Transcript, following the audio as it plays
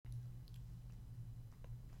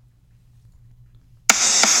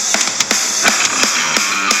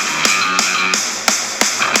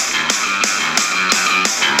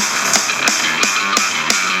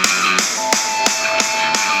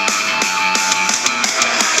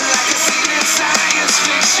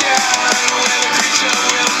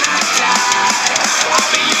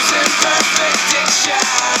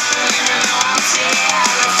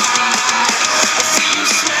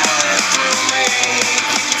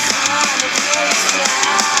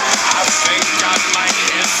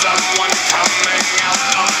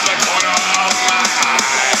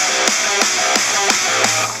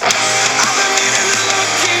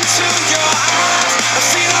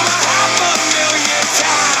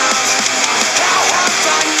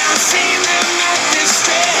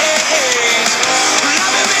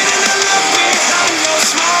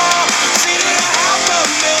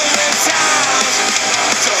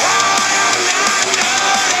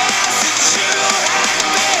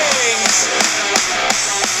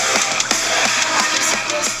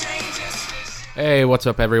what's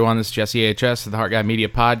up, everyone? This is Jesse HS of the Heart Guy Media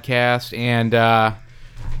Podcast, and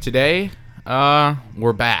today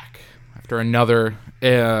we're back after another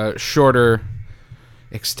shorter,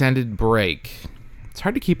 extended break. It's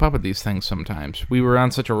hard to keep up with these things sometimes. We were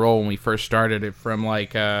on such a roll when we first started it from,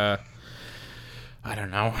 I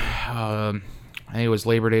don't know, I think it was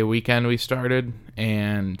Labor Day weekend we started,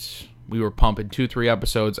 and we were pumping 2-3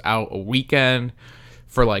 episodes out a weekend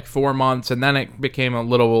for like 4 months, and then it became a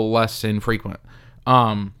little less infrequent.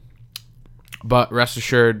 But rest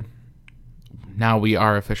assured, now we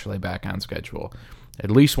are officially back on schedule.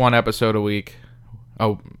 At least one episode a week.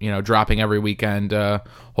 Dropping every weekend.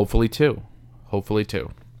 Hopefully two.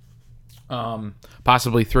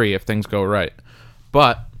 Possibly 3 if things go right.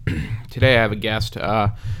 But today I have a guest,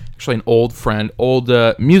 actually an old friend,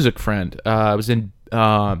 music friend. I was in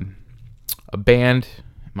a band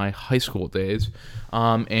in my high school days.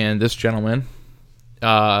 And this gentleman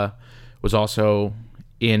was also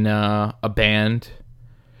in a band.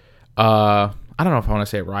 I don't know if I want to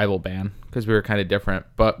say a rival band because we were kind of different,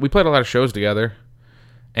 but we played a lot of shows together.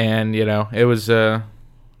 And, it was, we're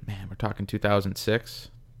talking 2006,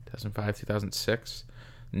 2005, 2006.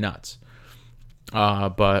 Nuts.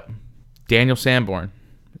 But Daniel Sanborn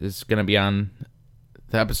is going to be on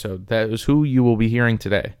the episode. That is who you will be hearing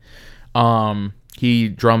today. He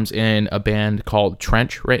drums in a band called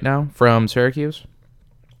Trench right now from Syracuse.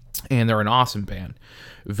 And they're an awesome band.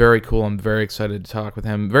 Very cool. I'm very excited to talk with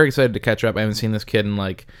him. Very excited to catch up. I haven't seen this kid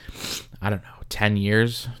in 10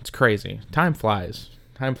 years. It's crazy. Time flies.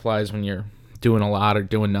 Time flies when you're doing a lot or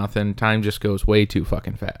doing nothing. Time just goes way too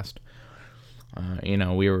fucking fast.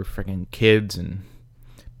 We were freaking kids and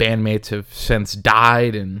bandmates have since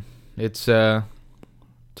died, and it's time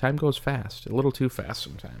goes fast. A little too fast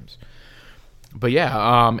sometimes. But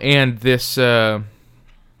and this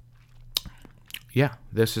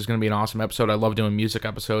this is going to be an awesome episode. I love doing music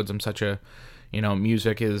episodes. I'm such a,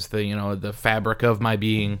 music is the fabric of my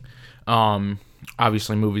being.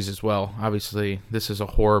 Obviously movies as well. Obviously this is a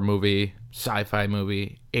horror movie, sci-fi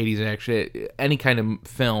movie, 80s action, any kind of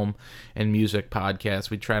film and music podcast.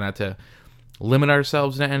 We try not to limit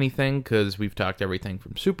ourselves to anything because we've talked everything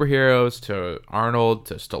from superheroes to Arnold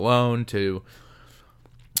to Stallone to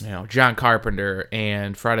John Carpenter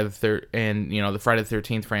and the Friday the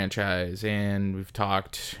 13th franchise, and we've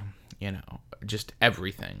talked, just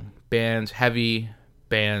everything. Bands heavy,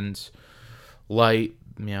 bands light,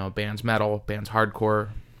 bands metal, bands hardcore,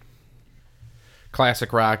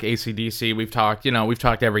 classic rock, AC/DC. We've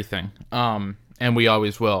talked everything. And we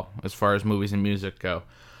always will as far as movies and music go.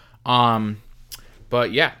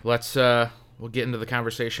 But yeah, we'll get into the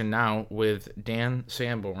conversation now with Dan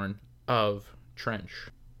Sanborn of Trench.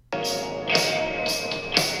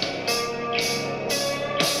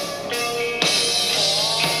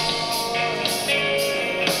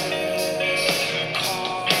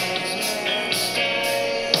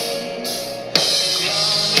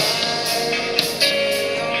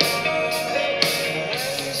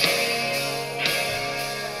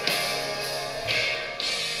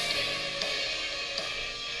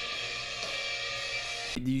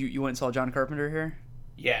 You went and saw John Carpenter here?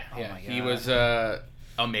 Yeah. Oh my God. He was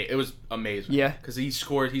it was amazing. Yeah, because he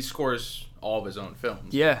scores all of his own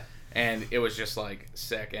films. Yeah, and it was just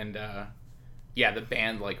sick. And the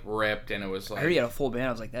band ripped, and it was I heard he had a full band.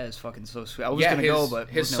 I was like, that is fucking so sweet. I was gonna go, but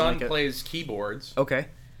his son plays keyboards. Okay.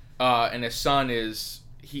 And his son is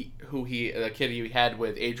the kid he had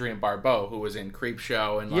with Adrienne Barbeau, who was in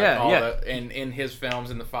Creepshow and in his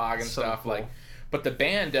films in The Fog and so stuff. Cool. But the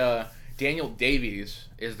band. Daniel Davies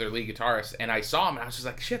is their lead guitarist, and I saw him, and I was just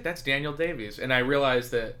like, shit, that's Daniel Davies. And I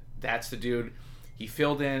realized that that's the dude. He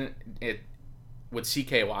filled in it with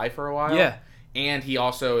CKY for a while. Yeah. And he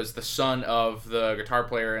also is the son of the guitar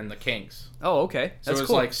player in the Kinks. Oh, okay. That's so it was,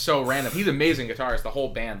 cool. So random. He's an amazing guitarist. The whole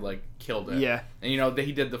band, killed it. Yeah. And,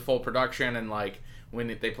 he did the full production, and,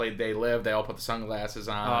 when they played They Live, they all put the sunglasses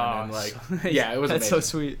on. Oh, and, it was That's amazing. so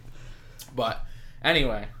sweet. But,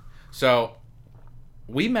 anyway, so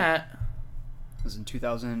we met... It was in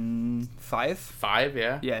 2005? 5,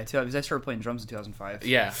 yeah? Yeah, because I started playing drums in 2005.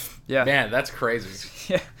 Yeah. Yeah. Man, that's crazy.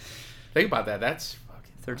 Yeah. Think about that. That's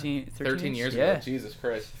fucking 13 years ago. ago. Jesus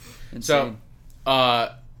Christ. Insane.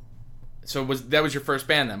 So was your first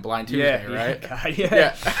band then, Blind Tuesday, right? God,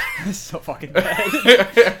 yeah. It's so fucking bad.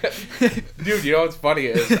 Dude, you know what's funny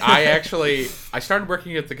is I started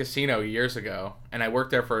working at the casino years ago, and I worked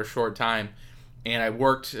there for a short time, and I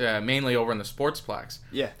worked mainly over in the Sportsplex.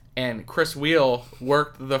 Yeah. And Chris Wheel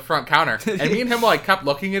worked the front counter. And me and him kept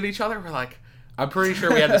looking at each other. We're like, I'm pretty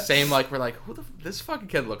sure we had the same, we're like, this fucking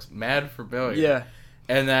kid looks mad familiar. Yeah.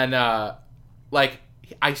 And then,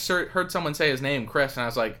 heard someone say his name, Chris, and I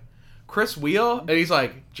was like, Chris Wheel? And he's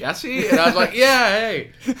like, Jesse? And I was like, yeah,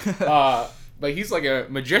 hey. But he's like a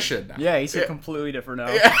magician now. Yeah, he's completely different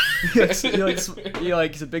now. Yeah.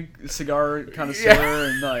 He's a big cigar connoisseur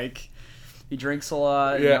and like he drinks a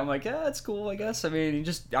lot. And I'm like, yeah, it's cool, I guess. I mean,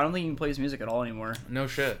 I don't think he plays music at all anymore. No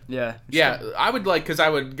shit. Yeah. Yeah, I would because I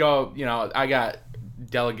would go, I got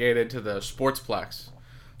delegated to the Sportsplex.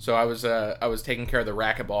 So I was taking care of the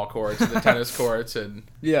racquetball courts and the tennis courts and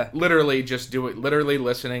literally literally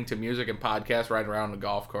listening to music and podcasts right around the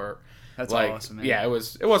golf court. That's awesome, man. Yeah, it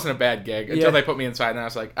wasn't a bad gig until they put me inside and I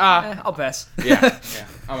was like, I'll pass. yeah,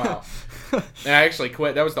 I'm out. And I actually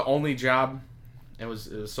quit. That was the only job. It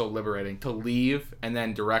was so liberating to leave and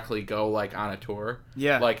then directly go like on a tour.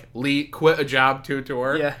 Yeah. Like quit a job to a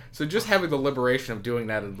tour. Yeah. So just having the liberation of doing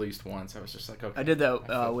that at least once, I was just like, okay. I did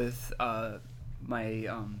that with my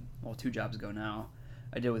 2 jobs ago now.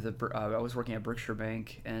 I did with I was working at Berkshire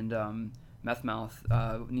Bank and Meth Mouth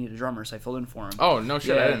needed a drummer, so I filled in for him. Oh no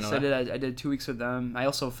shit! Yeah, I didn't know that. I did 2 weeks with them. I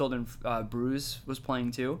also filled in. Bruise was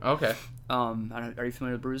playing too. Okay. Are you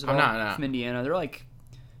familiar with Bruise at all? I'm not. From Indiana, they're like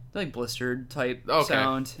blistered type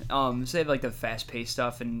sound. So they have like the fast paced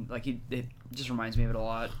stuff, and like it just reminds me of it a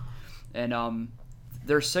lot. And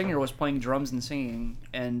their singer was playing drums and singing,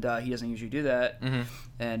 and he doesn't usually do that. Mm-hmm.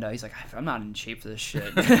 And he's like, I'm not in shape for this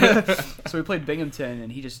shit. So we played Binghamton,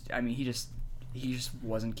 and he just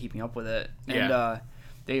wasn't keeping up with it. And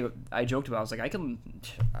I joked about it. I was like,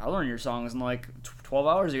 I'll learn your songs in like 12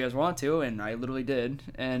 hours if you guys want to, and I literally did.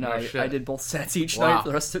 And I did both sets each night for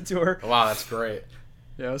the rest of the tour. Wow, that's great.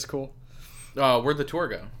 Yeah, it was cool. Where'd the tour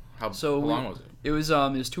go? How long was it? It was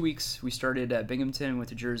 2 weeks. We started at Binghamton, went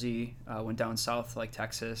to Jersey, went down south to like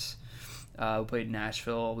Texas. We played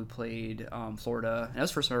Nashville. We played Florida. And that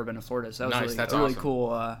was the first time I've ever been to Florida, so that was a really cool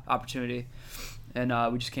opportunity. And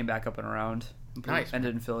we just came back up and around. Nice.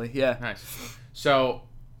 Ended in Philly. Yeah. Nice. So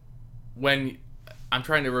when I'm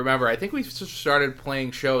trying to remember, I think we started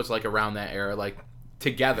playing shows like around that era, like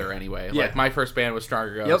together anyway. Yeah. Like my first band was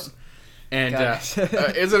Stronger Ghost. Yep. And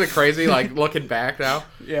isn't it crazy? Like looking back now.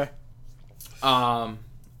 Yeah.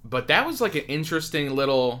 But that was like an interesting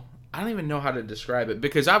little. I don't even know how to describe it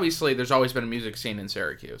because obviously there's always been a music scene in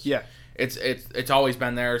Syracuse. Yeah. It's always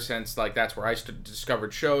been there since like that's where I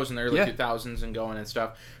discovered shows in the early 2000s and going and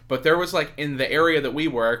stuff. But there was like in the area that we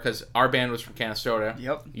were, because our band was from Canastota.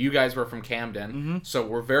 Yep. You guys were from Camden, so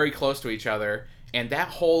we're very close to each other. And that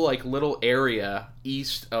whole like little area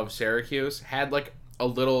east of Syracuse had like a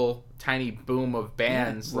little tiny boom of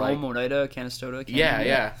bands. Rome, Oneida, Canastota. Camden.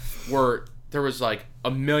 Yeah. Where there was like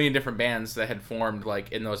a million different bands that had formed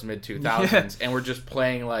like in those mid 2000s, and we're just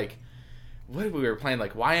playing like. What we were playing,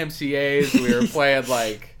 like YMCA's. We were playing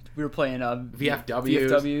like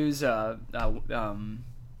VFWs.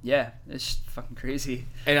 Yeah, it's just fucking crazy.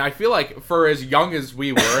 And I feel like for as young as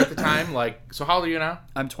we were at the time, like, so how old are you now?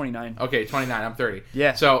 I'm 29. Okay, 29. I'm 30.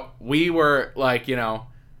 Yeah. So we were like, I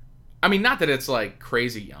mean, not that it's like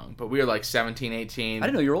crazy young, but we were like 17, 18. I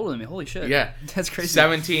didn't know you were older than me. Holy shit. Yeah. That's crazy.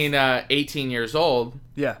 17, 18 years old.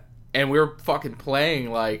 Yeah. And we were fucking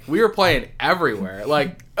playing, like, we were playing everywhere.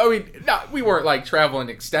 Like, I mean, we weren't, like, traveling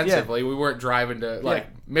extensively. Yeah. We weren't driving to, like,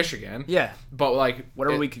 Michigan. Yeah. But, like...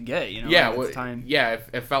 Whatever we could get, at the time. Yeah,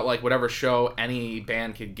 it felt like whatever show any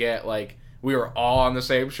band could get, like, we were all on the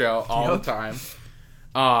same show all the time.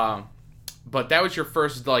 But that was your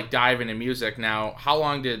first, like, dive into music. Now, how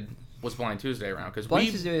long was Blind Tuesday around? Because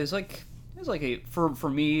Blind Tuesday is like... It was like for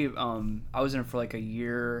me, I was in it for, like, a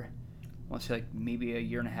year... I want to say like maybe a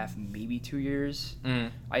year and a half, maybe 2 years.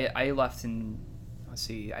 I left in,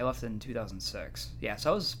 I left in 2006. Yeah,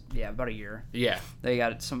 so I was, about a year. Yeah. They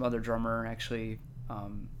got some other drummer, actually,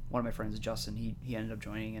 one of my friends, Justin, he ended up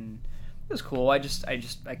joining, and it was cool. I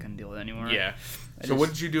couldn't deal with it anymore. Yeah. So what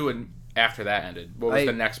did you do after that ended? What was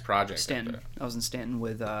the next project? Stanton. I was in Stanton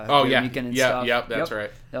with Weekend and stuff. Yep, that's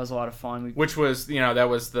right. That was a lot of fun. Which was, that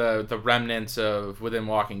was the remnants of Within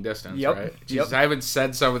Walking Distance, right? Jesus, I haven't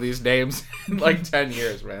said some of these names in like 10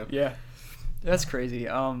 years, man. Yeah. That's crazy.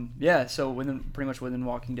 So pretty much within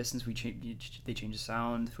walking distance, they changed the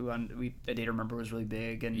sound. A Day to Remember was really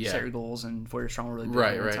big, and Set Your Goals and For Your Strong were really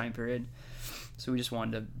big in the time period. So we just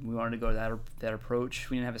wanted to go to that approach.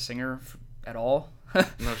 We didn't have a singer at all.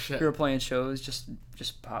 No shit. We were playing shows,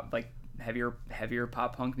 just pop, like heavier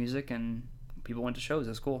pop punk music, and people went to shows. It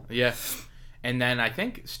was cool. Yeah. And then I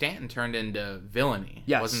think Stanton turned into Villainy.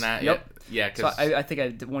 Yes. Wasn't that? Yep. It? Yeah. Cause... So I think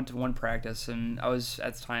I went to one practice, and I was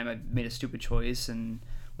at the time I made a stupid choice and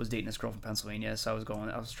was dating this girl from Pennsylvania. So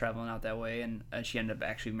I was traveling out that way, and she ended up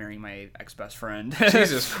actually marrying my ex-best friend.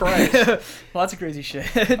 Jesus Christ. Lots of crazy shit.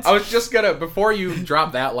 I was just before you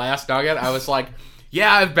drop that last nugget, I was like,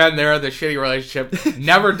 Yeah, I've been there. The shitty relationship.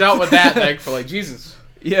 Never dealt with that, thankfully. Jesus.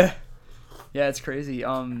 Yeah. Yeah, it's crazy.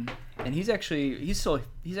 And he's actually still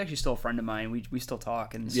a friend of mine. We still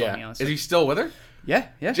talk and still hang out. Is he still with her? Yeah.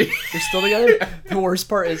 They're still together. The worst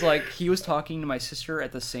part is like he was talking to my sister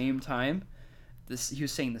at the same time. He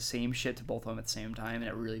was saying the same shit to both of them at the same time, and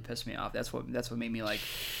it really pissed me off. That's what made me like,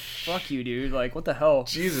 fuck you, dude. Like, what the hell?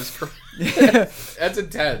 Jesus Christ. That's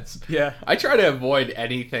intense. Yeah. I try to avoid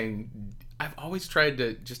anything. I've always tried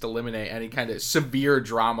to just eliminate any kind of severe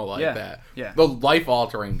drama like that. Yeah. The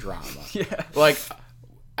life-altering drama. Yeah. Like,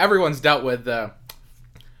 everyone's dealt with the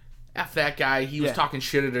F that guy, he was talking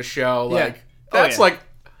shit at a show. Like, that's like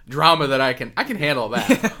drama that I can handle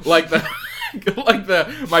that. Like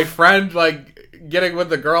my friend, like, getting with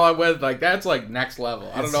the girl I'm with, like, that's like next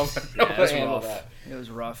level. I don't know if I can handle that. It was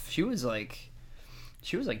rough. She was like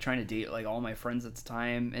trying to date like all my friends at the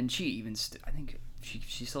time, and she even I think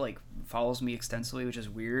she still like follows me extensively, which is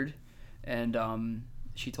weird. And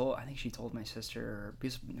she told my sister,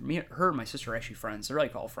 because her and my sister are actually friends. They're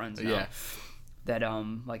like all friends now. Yeah. That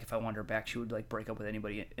like if I wanted her back, she would like break up with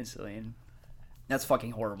anybody instantly, and that's fucking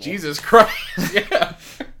horrible. Jesus Christ. Yeah.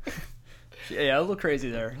 Yeah, a little crazy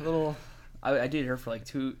there. A little. I dated her for like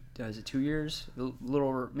 2 years?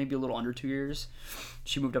 Maybe a little under 2 years.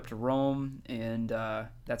 She moved up to Rome, and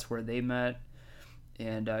that's where they met.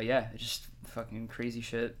 And just fucking crazy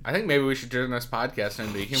shit. I think maybe we should turn this podcast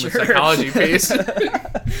into a human psychology piece.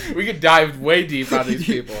 We could dive way deep on these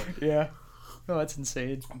people. Yeah. Oh, that's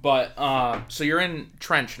insane. But so you're in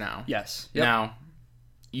Trench now. Yes. Yep. Now,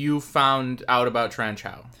 you found out about Trench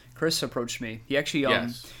how? Chris approached me. He actually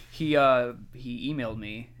he emailed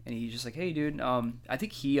me, and he's just like, "Hey, dude, I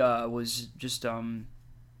think he was just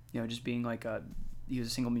just being like he was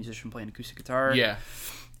a single musician playing acoustic guitar." Yeah.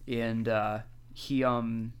 And he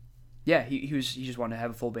just wanted to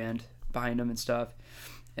have a full band behind him and stuff.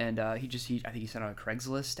 And I think he sent out a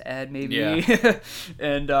Craigslist ad maybe. Yeah.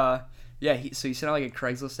 And so he sent out like a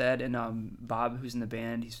Craigslist ad, and Bob, who's in the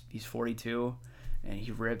band, he's 42. And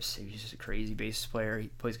he rips. He's just a crazy bass player. He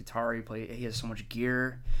plays guitar. He has so much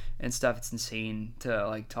gear and stuff. It's insane to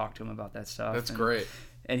like talk to him about that stuff. That's great.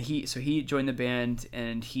 And he joined the band,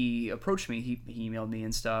 and he approached me. He emailed me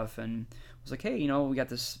and stuff, and was like, "Hey, I got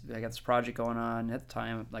this project going on." At the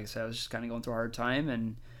time, like I said, I was just kind of going through a hard time,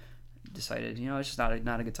 and decided, it's just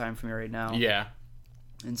not a good time for me right now. Yeah.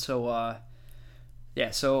 And so,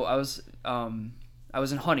 so I was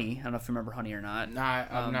in Honey. I don't know if you remember Honey or not. Nah,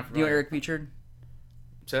 I'm not familiar. Do you know Eric Beechard?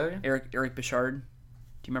 Say that again? Eric Bichard.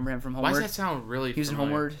 Do you remember him from Homeward? Why does that sound really He was familiar?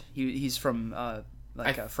 in Homeward. He's from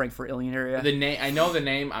Frankfurt, Illinois area. I know the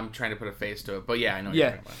name. I'm trying to put a face to it, but yeah, I know what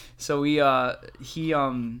you're talking about. So he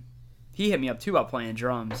hit me up too about playing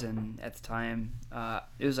drums, and at the time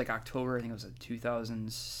it was like October. I think it was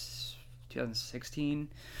 2016.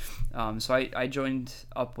 So I joined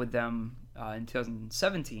up with them in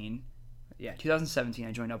 2017. Yeah, 2017.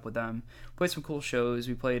 I joined up with them. Played some cool shows.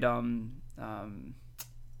 We played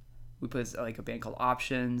like a band called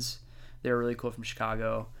Options. They were really cool from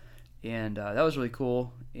Chicago, and that was really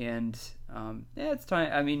cool. And at the time,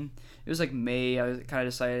 I mean, it was like May. I kind of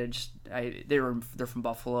decided they're from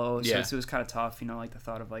Buffalo, so it was kind of tough, like the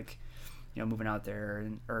thought of like, moving out there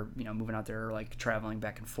or like traveling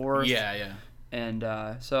back and forth. Yeah. And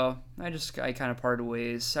so I kind of parted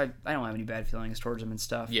ways. I don't have any bad feelings towards them and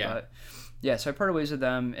stuff. Yeah. But yeah, so I parted ways with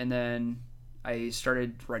them, and then I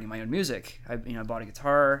started writing my own music. I bought a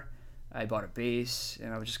guitar. I bought a bass,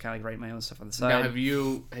 and I was just kind of like writing my own stuff on the side. Now, had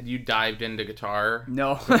you dived into guitar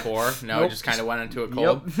No. before? No, Nope. just kind of went into it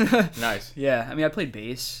cold? Yep. Nice. Yeah, I mean, I played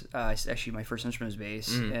bass. Actually, my first instrument was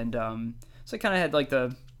bass. And so I kind of had like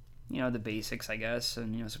the basics, I guess,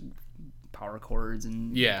 and, some power chords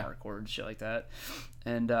and guitar chords, shit like that.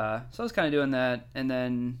 And so I was kind of doing that, and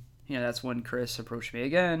then, that's when Chris approached me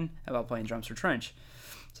again about playing drums for Trench.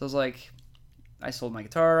 So I was like, I sold my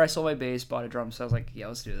guitar, I sold my bass, bought a drum, so I was like, yeah,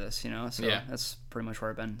 let's do this, So that's pretty much where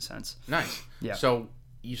I've been since. Nice. Yeah. So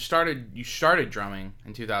you started drumming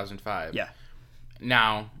in 2005. Yeah.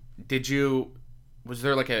 Now, was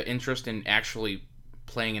there like an interest in actually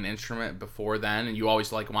playing an instrument before then, and you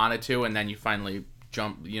always like wanted to, and then you finally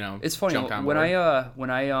It's funny jumped on when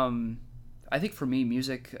board? I think for me,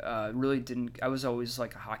 music really didn't. I was always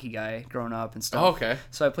like a hockey guy growing up and stuff. Oh, okay.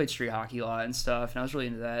 So I played street hockey a lot and stuff, and I was really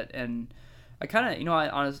into that. And I kind of,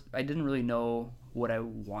 I didn't really know what I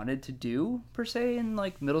wanted to do per se in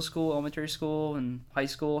like middle school, elementary school, and high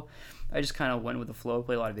school. I just kind of went with the flow,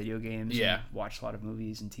 played a lot of video games, and watched a lot of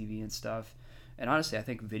movies and TV and stuff. And honestly, I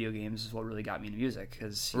think video games is what really got me into music,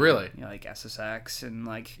 because like SSX and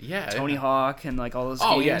like Tony Hawk and like all those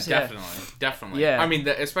games. Oh yeah, definitely. Yeah. I mean,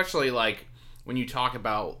 especially like when you talk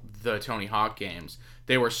about the Tony Hawk games,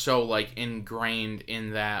 they were so like ingrained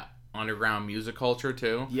in that underground music culture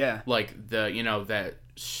too. Yeah. Like the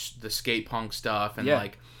skate punk stuff and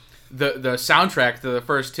like the soundtrack to the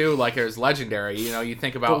first two, like, it was legendary. You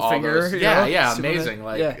think about all those. Yeah, amazing.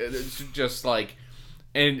 Like, it's just like,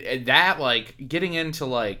 and that, like, getting into,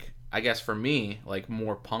 like, I guess for me, like,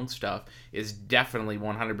 more punk stuff is definitely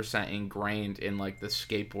 100% ingrained in, like, the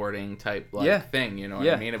skateboarding type, like, thing. You know what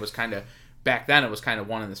I mean? It was kind of, back then, it was kind of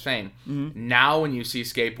one and the same. Mm-hmm. Now, when you see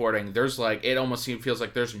skateboarding, there's, like, it almost feels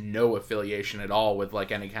like there's no affiliation at all with,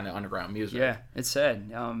 like, any kind of underground music. Yeah, it's sad.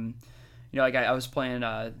 Like I was playing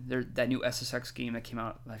that new SSX game that came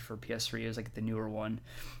out like for PS3. It was like the newer one,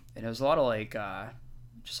 and it was a lot of like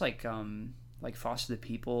just like Foster the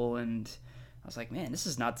People, and I was like, man, this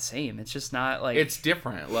is not the same. It's just not like, it's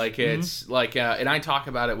different. Like it's like, and I talk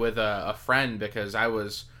about it with a friend because I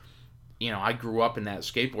was, I grew up in that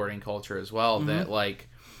skateboarding culture as well. That like,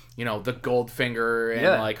 the Goldfinger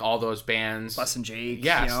and like all those bands, Less Than Jake.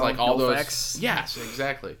 Yes, like all those. Effects. Yes,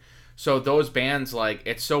 exactly. So those bands, like,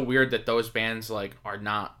 it's so weird that those bands, like, are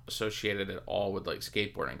not associated at all with, like,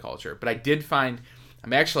 skateboarding culture. But I did find,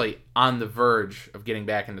 I'm actually on the verge of getting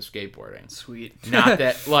back into skateboarding. Sweet. Not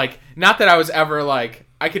that I was ever, like,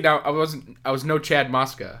 I was no Chad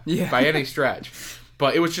Muska by any stretch.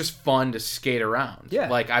 But it was just fun to skate around. Yeah.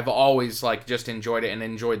 Like, I've always, like, just enjoyed it and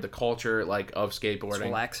enjoyed the culture, like, of skateboarding. It's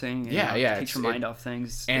relaxing. And, takes your mind off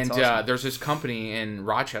things. And it's awesome. There's this company in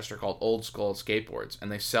Rochester called Old Skull Skateboards.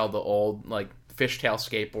 And they sell the old, like, fishtail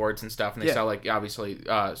skateboards and stuff. And they sell, like, obviously,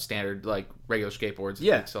 standard, like, regular skateboards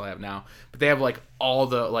that they still have now. But they have, like, all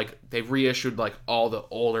the, like, they've reissued, like, all the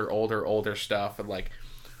older stuff. And, like,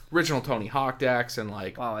 original Tony Hawk decks and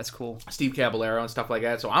like, wow, that's cool, Steve Caballero and stuff like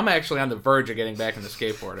that. So I'm actually on the verge of getting back into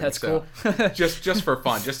skateboarding. That's cool. just for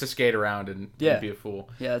fun, just to skate around and be a fool.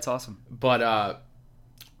 Yeah, that's awesome. But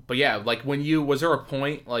yeah, like was there a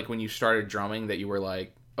point like when you started drumming that you were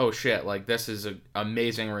like, oh shit, like this is an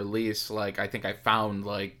amazing release, like I think I found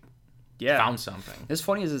found something. As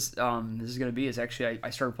funny as this is gonna be, is actually I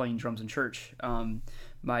started playing drums in church.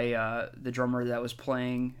 The drummer that was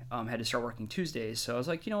playing had to start working Tuesdays, so I was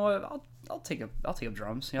like, you know what, I'll take up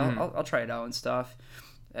drums. I'll try it out and stuff.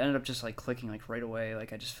 I ended up just like clicking like right away.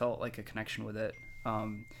 Like I just felt like a connection with it.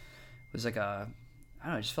 It was like I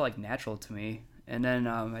don't know, it just felt like natural to me. And then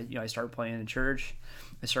I started playing in church.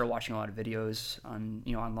 I started watching a lot of videos on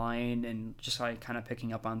online and just like kind of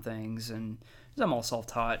picking up on things. And because I'm all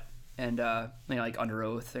self-taught and like Under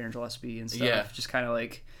Oath, Aaron Gillespie and stuff. Just kind of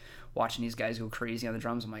like watching these guys go crazy on the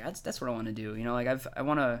drums. I'm like, that's what I want to do. Like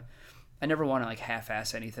I never want to like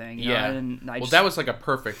half-ass anything. And that was like a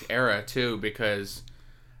perfect era too, because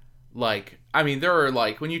like, I mean, there are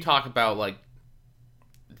like, when you talk about like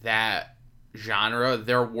that genre,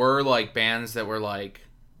 there were like bands that were like,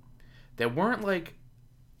 that weren't like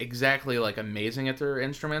exactly like amazing at their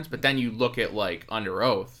instruments, but then you look at like Under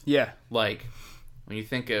Oath. Yeah. Like, when you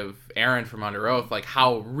think of Aaron from Under Oath, like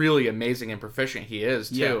how really amazing and proficient he is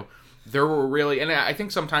too. Yeah. There were really, and I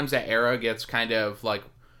think sometimes that era gets kind of like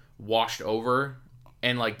washed over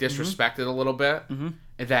and like disrespected a little bit. Mm-hmm.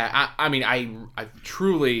 That I mean I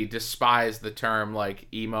truly despise the term like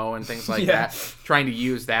emo and things like that. Trying to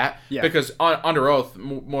use that because Under Oath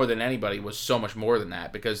more than anybody was so much more than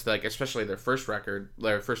that, because like especially their first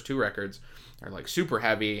two records are like super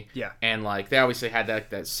heavy. Yeah, and like they obviously had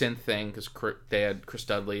that synth thing because they had Chris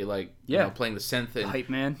Dudley playing the synth and the hype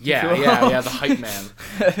man. The hype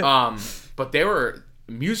man. But they were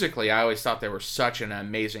musically, I always thought they were such an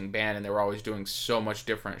amazing band, and they were always doing so much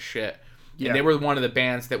different shit. Yeah. And they were one of the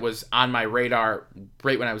bands that was on my radar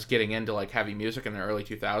right when I was getting into like heavy music in the early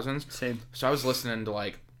 2000s. Same. So I was listening to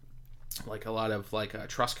like a lot of like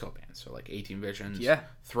Trustkill bands, so like 18 Visions,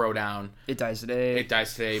 Throwdown, It Dies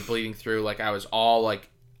Today, Bleeding Through. Like I was all like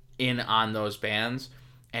in on those bands,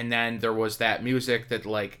 and then there was that music that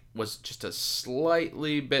like was just a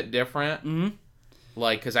slightly bit different. Mm-hmm.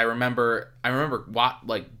 Like, because I remember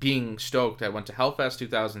like being stoked. I went to Hellfest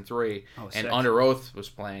 2003, and Under Oath was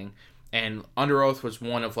playing. And Under Oath was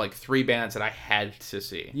one of like 3 bands that I had to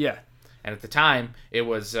see. Yeah. And at the time, it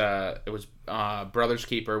was Brothers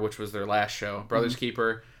Keeper, which was their last show. Brothers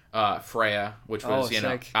Keeper, Freya, which was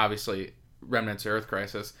obviously remnants of Earth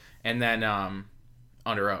Crisis, and then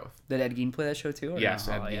Under Oath. Did Ed Gein play that show too? Yes,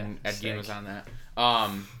 Ed Gein was on that.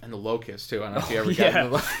 And the Locust too. I don't know if you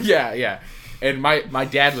ever got. Yeah. And my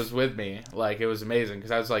dad was with me. Like, it was amazing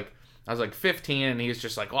because I was like, I was like 15, and he was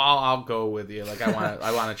just like, "Well, I'll go with you. Like, I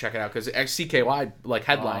want to check it out because CKY like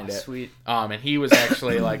headlined it. Sweet. And he was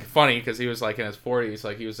actually like funny because he was like in his 40s,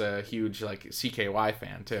 like he was a huge like CKY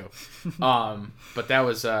fan too. But that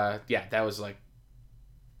was that was like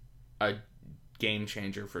a game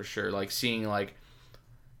changer for sure. Like seeing like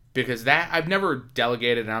because that I've never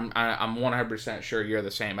delegated, and I'm 100% sure you're the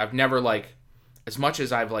same. I've never like as much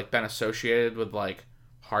as I've like been associated with like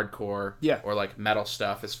hardcore or like metal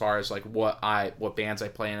stuff as far as like what bands I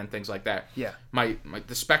play in and things like that. Yeah. My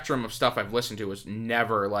the spectrum of stuff I've listened to has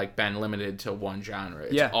never like been limited to one genre.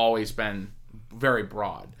 It's always been very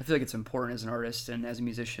broad. I feel like it's important as an artist and as a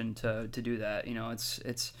musician to do that. You know,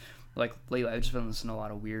 it's like lately I've just been listening to a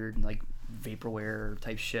lot of weird like vaporware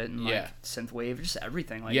type shit and like synthwave, just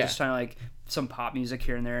everything. Like just trying to like some pop music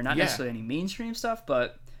here and there, not necessarily any mainstream stuff,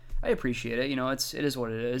 but I appreciate it. You know, it is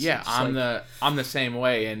what it is. Yeah, I'm the same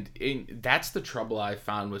way, and that's the trouble I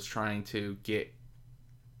found was trying to get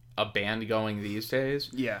a band going these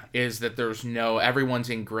days. Yeah, is that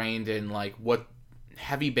everyone's ingrained in like what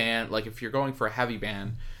heavy band. Like if you're going for a heavy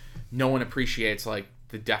band, no one appreciates like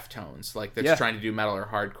the Deftones, like that's trying to do metal or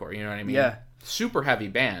hardcore. You know what I mean? Yeah. Super heavy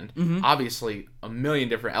band. Mm-hmm. Obviously, a million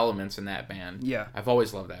different elements in that band. Yeah, I've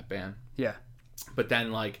always loved that band. Yeah, but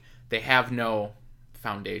then like they have no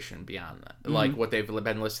foundation beyond that, like what they've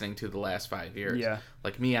been listening to the last 5 years. Yeah,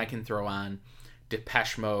 like me, I can throw on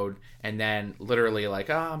Depeche Mode, and then literally like,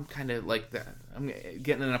 I'm kind of like that. I'm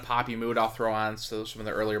getting in a poppy mood. I'll throw on some of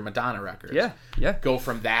the earlier Madonna records. Yeah. Go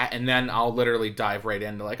from that, and then I'll literally dive right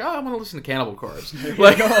into like, I want to listen to Cannibal Corpse.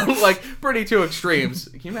 like pretty two extremes.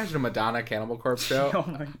 Can you imagine a Madonna Cannibal Corpse show? Oh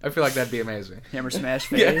my. I feel like that'd be amazing. Hammer smash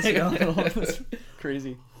face. That's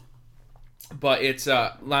crazy. But it's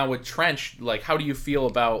now with Trench, like, how do you feel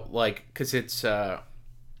about like, because it's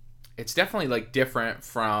definitely like different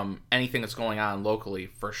from anything that's going on locally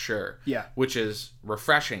for sure. Yeah, which is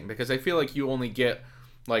refreshing because I feel like you only get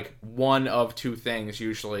like one of two things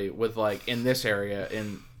usually with like in this area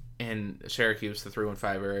in Syracuse, the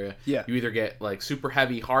 315 area. Yeah, you either get like super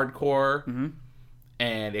heavy hardcore. Mm-hmm.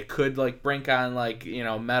 And it could like brink on like, you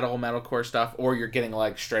know, metalcore stuff, or you're getting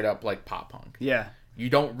like straight up like pop punk. Yeah, you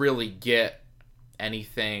don't really get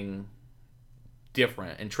anything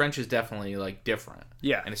different, and Trench is definitely like different.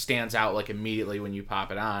 Yeah, and it stands out like immediately when you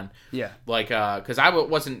pop it on. Yeah, like because I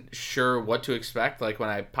wasn't sure what to expect like when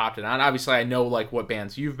I popped it on. Obviously I know like what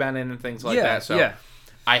bands you've been in and things like that, so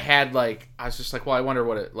I had like, I was just like, well, I wonder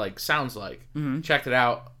what it like sounds like. Mm-hmm. Checked it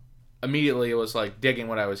out immediately. It was like digging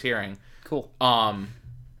what I was hearing. Cool.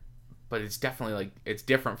 But it's definitely like, it's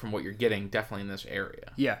different from what you're getting definitely in this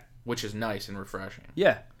area. Yeah, which is nice and refreshing.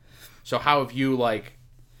 Yeah. So how have you like,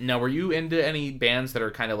 now were you into any bands that are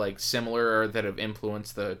kind of like similar or that have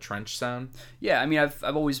influenced the Trench sound? Yeah, I mean I've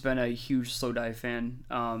always been a huge Slowdive fan.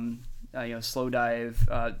 You know,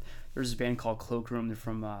 Slowdive. There's this band called Cloakroom. They're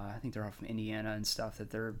from I think they're from Indiana and stuff. That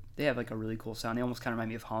they have like a really cool sound. They almost kind of remind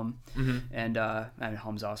me of Hum. Mm-hmm. And I mean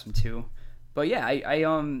Hum's awesome too. But yeah,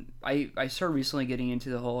 I started recently getting into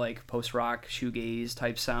the whole like post rock shoegaze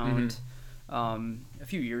type sound. Mm-hmm. A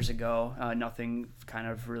few years ago, nothing kind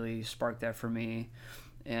of really sparked that for me,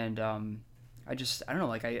 and I don't know,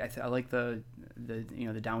 like I like the you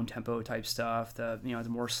know the down tempo type stuff, the you know the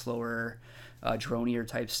more slower, dronier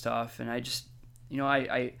type stuff, and I just you know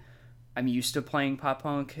I'm used to playing pop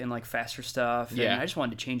punk and like faster stuff, and I just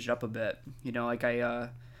wanted to change it up a bit, you know, like I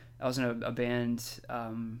was in a band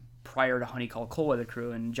prior to Honey called Cold Weather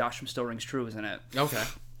Crew, and Josh from Still Rings True was in it. Okay.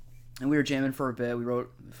 And we were jamming for a bit. We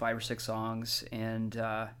wrote 5 or 6 songs, and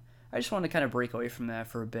I just wanted to kind of break away from that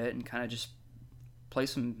for a bit and kind of just play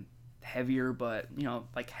some heavier, but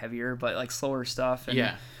slower stuff.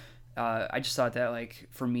 And, I just thought that like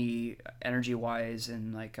for me, energy wise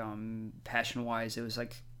and like passion wise, it was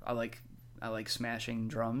like I like smashing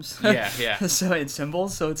drums. Yeah. So and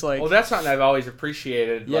cymbals. So it's like, well, that's something I've always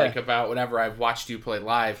appreciated. Like about whenever I've watched you play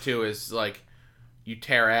live too, is like you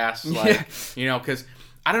tear ass, like you know, because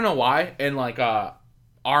I don't know why. And like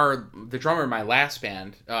the drummer in my last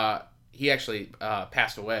band, he actually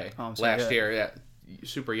passed away last year. Yeah,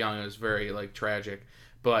 super young. It was very like tragic.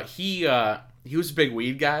 But he was a big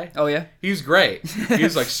weed guy. Oh yeah, he was great. He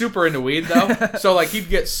was like super into weed though. So like he'd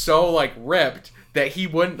get so like ripped that he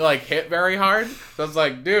wouldn't like hit very hard. So I was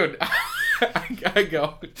like, dude, I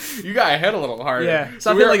go, you gotta hit a little harder. Yeah,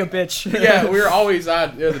 stop hitting like a bitch. Yeah, we were always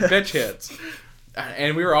on the bitch hits,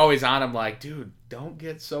 and we were always on him like, dude, don't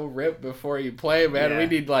get so ripped before you play, man. We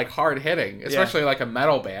need like hard hitting, especially like a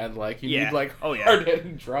metal band. Like you need like hard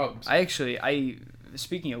hitting drums.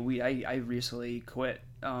 Speaking of weed, I recently quit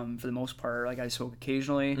for the most part. Like I smoke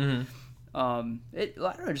occasionally. Mm-hmm. I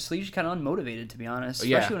don't know, just leaves you kind of unmotivated, to be honest.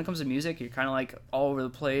 Yeah. Especially when it comes to music, you're kind of like all over the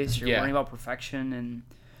place. You're Yeah. worrying about perfection, and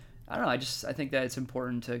I don't know. I think that it's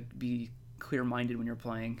important to be clear-minded when you're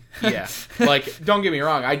playing. Yeah, like, don't get me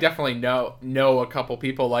wrong, I definitely know a couple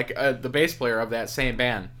people, like the bass player of that same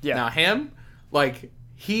band. Yeah. Now him, like,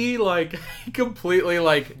 he completely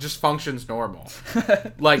like just functions normal.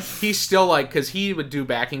 Like, he's still like, because he would do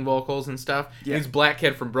backing vocals and stuff. Yeah. He's a black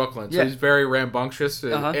kid from Brooklyn, so Yeah. he's very rambunctious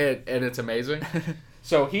and, Uh-huh. and it's amazing.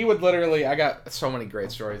 So he would literally, I got so many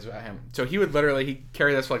great stories about him. So he would literally, he'd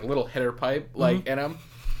carry this like little hitter pipe like in him.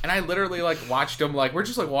 And I literally like watched him, like, we're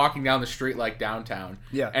just like walking down the street like downtown.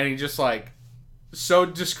 Yeah. And he just like so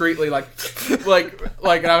discreetly like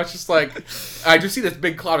and I was just like, I just see this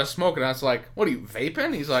big cloud of smoke and I was like, what are you,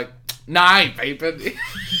 vaping? He's like, nah, I ain't vaping.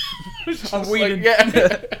 I'm weeding.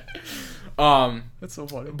 Yeah. That's so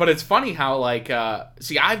funny. But it's funny how like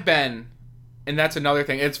see, I've been, and that's another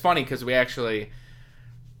thing. It's funny because we actually,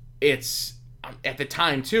 it's at the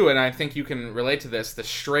time too, and I think you can relate to this, the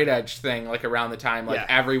straight edge thing, like around the time, like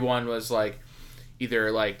everyone was like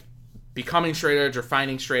either like becoming straight edge or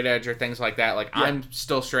finding straight edge or things like that. Like I'm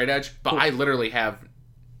still straight edge, but I literally have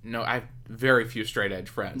I have very few straight edge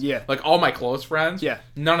friends. Yeah. Like all my close friends, Yeah.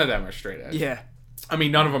 none of them are straight edge. Yeah. I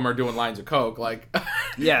mean, none of them are doing lines of coke, like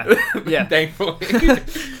Yeah. Yeah. thankfully.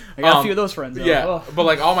 I got a few of those friends. Though. Yeah, Oh. but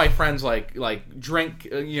like all my friends like drink,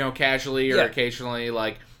 casually or Yeah. occasionally.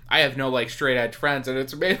 Like I have no like straight edge friends, and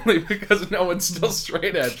it's mainly because no one's still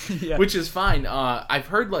straight edge, Yeah. which is fine. I've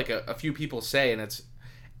heard like a few people say,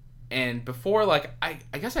 and before, like I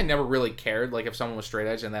guess I never really cared like if someone was straight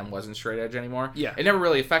edge and then wasn't straight edge anymore. Yeah. It never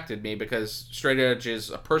really affected me because straight edge is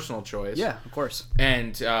a personal choice. Yeah, of course.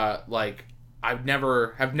 And like have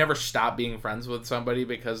never stopped being friends with somebody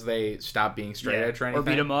because they stopped being straight edge or anything. Or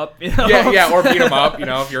beat them up. Yeah, or beat them up,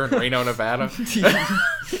 if you're in Reno, Nevada.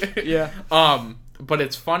 Yeah. But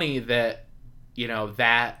it's funny that,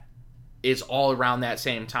 that is all around that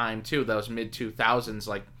same time too, those mid 2000s,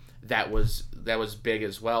 like that was big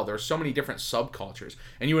as well. There's so many different subcultures.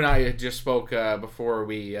 And you and I just spoke before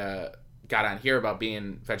we got on here about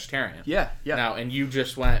being vegetarian. Yeah. Now, and you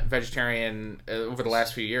just went vegetarian over the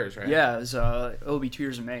last few years, right? Yeah, it'll be 2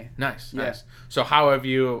 years in May. Nice. Yeah. Nice. So how have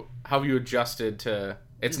you adjusted to?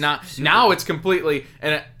 It's not now. It's completely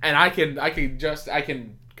and I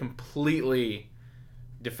can completely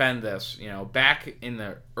defend this. Back in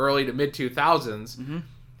the early to mid 2000s,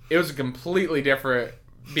 it was a completely different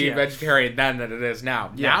being vegetarian then than it is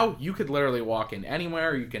now. Yeah. Now you could literally walk in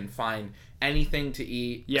anywhere. You can find anything to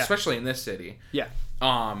eat, especially in this city. Yeah.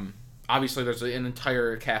 Obviously, there's an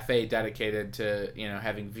entire cafe dedicated to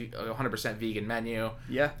having 100% vegan menu.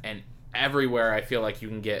 Yeah. And everywhere, I feel like you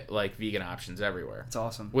can get like vegan options everywhere. It's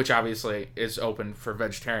awesome. Which obviously is open for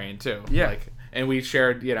vegetarian too. Yeah. And we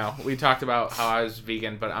shared, we talked about how I was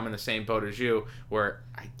vegan, but I'm in the same boat as you, where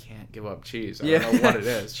I can't give up cheese. I don't know what it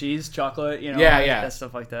is. Cheese, chocolate, Yeah. that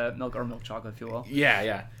stuff like that. Milk chocolate, if you will.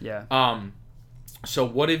 Yeah. Yeah. So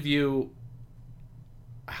what have you?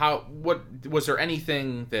 What was there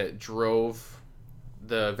anything that drove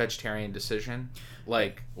the vegetarian decision?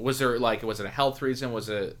 Like, was it a health reason? Was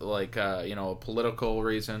it like a political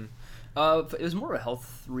reason? It was more of a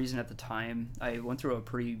health reason at the time. I went through a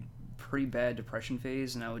pretty bad depression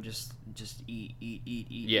phase, and I would just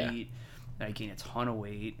eat. And I gained a ton of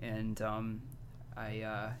weight, and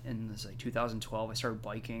in this like 2012, I started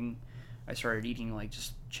biking. I started eating like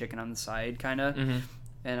just chicken on the side, kind of. Mm-hmm.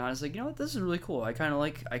 And I was like, you know what, this is really cool. I kind of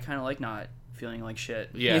like not feeling like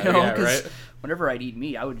shit. Yeah, Because right. whenever I'd eat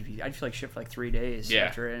meat, I'd feel like shit for like 3 days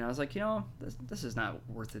after it. And I was like, this is not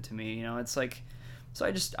worth it to me. It's like, so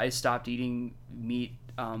I stopped eating meat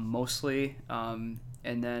mostly, and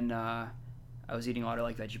then I was eating a lot of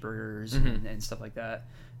like veggie burgers and stuff like that.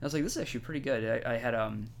 And I was like, this is actually pretty good. I had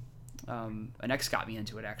an ex got me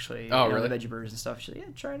into it actually. Oh, really? The veggie burgers and stuff. She's like,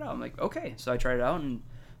 yeah, try it out. I'm like, okay. So I tried it out and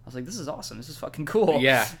I was like, this is awesome. This is fucking cool.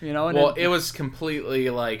 Yeah. And it was completely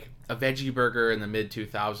like a veggie burger in the mid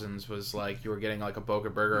 2000s was like you were getting like a Boca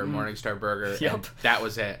burger or Morningstar burger. Yep. And that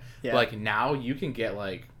was it. Yeah. Like now you can get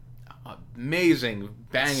like amazing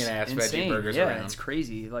banging ass veggie burgers around. Yeah, it's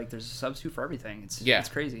crazy. Like there's a substitute for everything. It's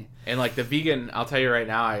crazy. And like the vegan, I'll tell you right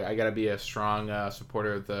now, I gotta be a strong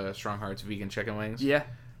supporter of the Strong Hearts vegan chicken wings. Yeah.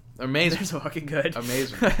 Amazing. They're so fucking good.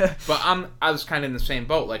 Amazing. But I was kind of in the same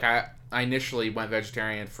boat. Like I initially went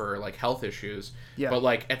vegetarian for like health issues. Yeah. But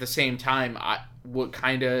like at the same time, what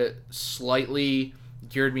kind of slightly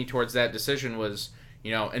geared me towards that decision was,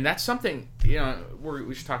 and that's something,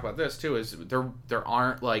 we should talk about this too, is there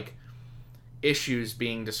aren't like issues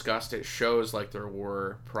being discussed at shows like there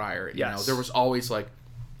were prior. Yes. There was always like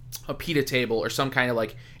a PETA table or some kind of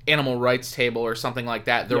like animal rights table or something like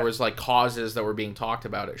that, there was like causes that were being talked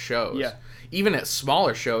about at shows. Yeah. Even at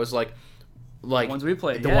smaller shows, like the ones we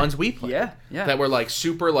played. The ones we played. Yeah, yeah. That were like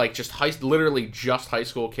super like just literally just high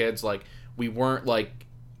school kids. Like we weren't like,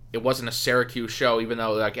 it wasn't a Syracuse show, even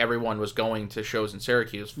though like everyone was going to shows in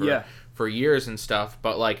Syracuse for years and stuff.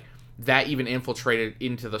 But like that even infiltrated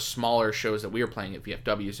into the smaller shows that we were playing at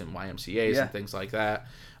VFWs and YMCAs and things like that.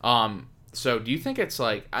 So do you think it's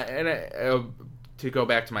like, to go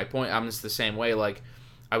back to my point, I'm just the same way. Like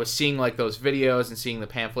I was seeing like those videos and seeing the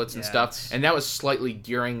pamphlets and stuff, and that was slightly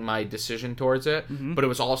gearing my decision towards it. But it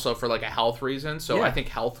was also for like a health reason. So I think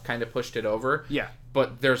health kind of pushed it over. Yeah.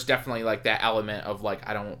 But there's definitely like that element of like,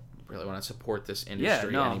 I don't really want to support this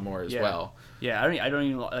industry anymore as well. Yeah, I don't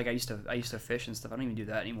even like. I used to fish and stuff. I don't even do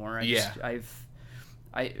that anymore.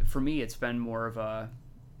 For me, it's been more of a,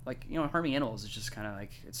 like, you know, harming animals is just kind of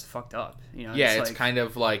like, it's fucked up. You know. Yeah, it's like, kind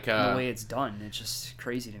of like the way it's done. It's just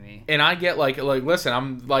crazy to me. And I get like listen,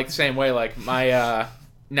 I'm like the same way. Like my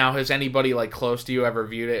now, has anybody like close to you ever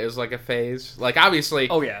viewed it as like a phase? Like obviously.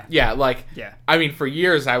 Oh yeah. Yeah, like I mean, for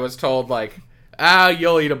years I was told like,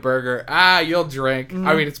 you'll eat a burger. You'll drink.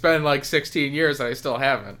 I mean, it's been like 16 years and I still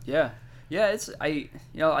haven't. Yeah. Yeah, I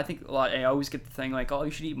think a lot. I always get the thing like, oh,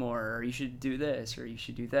 you should eat more, or you should do this, or you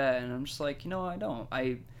should do that, and I'm just like, I don't.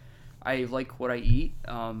 I like what I eat.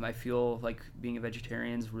 I feel like being a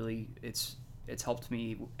vegetarian is really it's helped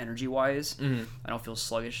me energy wise. I don't feel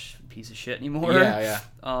sluggish piece of shit anymore. Yeah.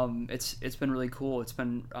 It's been really cool. It's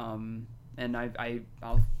been and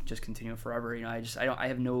I'll just continue it forever. I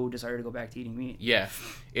have no desire to go back to eating meat. Yeah,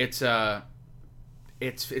 it's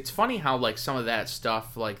funny how like some of that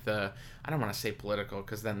stuff, like I don't want to say political,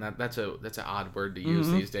 because then that's an odd word to use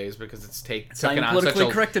these days, because it's taken on politically such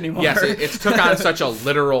a correct anymore. Yes, it's took on such a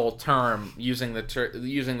literal term. Using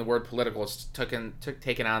the word political, it's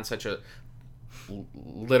taken on such a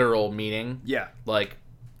literal meaning. Yeah, like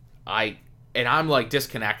I'm like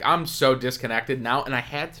disconnected. I'm so disconnected now, and I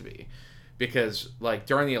had to be, because like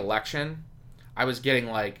during the election, I was getting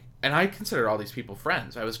like, and I consider all these people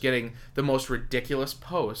friends. I was getting the most ridiculous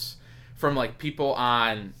posts from like people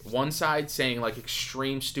on one side saying like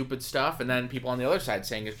extreme stupid stuff, and then people on the other side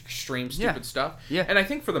saying extreme stupid stuff. Yeah. And I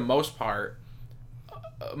think for the most part,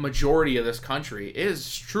 a majority of this country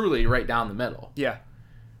is truly right down the middle. Yeah.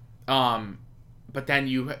 But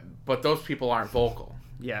those people aren't vocal.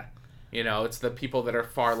 Yeah. It's the people that are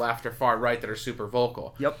far left or far right that are super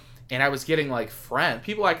vocal. Yep. And I was getting like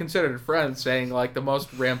people I considered friends saying like the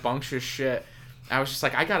most rambunctious shit. I was just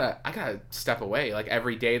like, I gotta step away. Like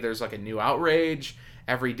every day there's like a new outrage.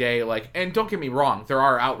 Every day, like, and don't get me wrong, there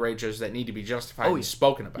are outrages that need to be justified and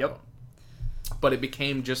spoken about. Yep. But it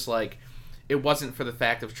became just like, it wasn't for the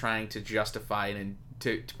fact of trying to justify and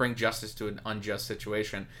to bring justice to an unjust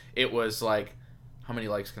situation. It was like, how many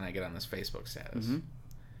likes can I get on this Facebook status?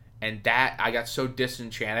 And that, I got so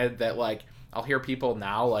disenchanted that like, I'll hear people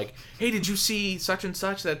now like, hey, did you see such and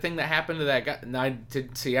such, that thing that happened to that guy? And I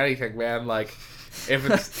didn't see anything, man. Like, if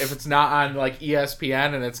it's not on like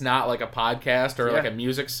ESPN and it's not like a podcast or like a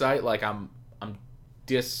music site, like I'm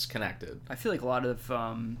disconnected. I feel like a lot of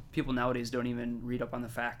people nowadays don't even read up on the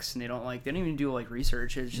facts, and they don't even do like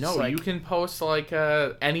research. It's just you can post like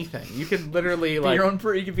anything. You can literally like your own.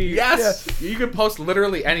 You can be you can post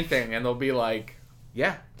literally anything, and they'll be like,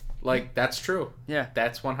 yeah. Like, that's true. Yeah.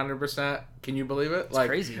 That's 100%. Can you believe it? It's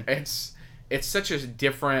crazy. It's such a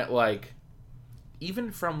different, like,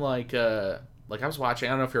 even from, like I was watching,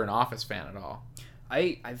 I don't know if you're an Office fan at all.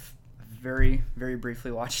 I've very, very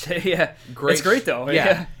briefly watched it, yeah. Great. It's great, though.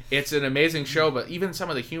 Yeah. It's an amazing show, but even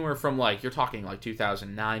some of the humor from, like, you're talking, like,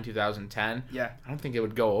 2009, 2010. Yeah. I don't think it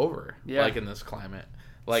would go over, like, in this climate.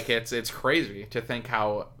 Like, it's crazy to think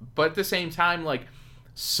how, but at the same time, like,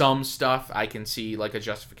 some stuff I can see like a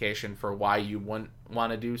justification for why you wouldn't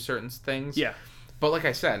want to do certain things. Yeah. But like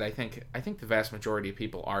I said, I think the vast majority of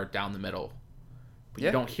people are down the middle. But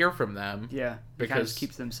you don't hear from them. Yeah. Because kind of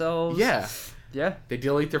keep to themselves. Yeah. Yeah. They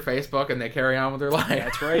delete their Facebook and they carry on with their life. Yeah,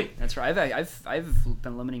 that's right. That's right. I've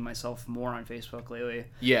been limiting myself more on Facebook lately.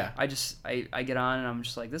 Yeah. I get on and I'm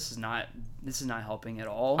just like, this is not helping at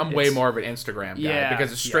all. I'm way more of an Instagram guy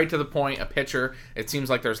because it's straight to the point, a picture. It seems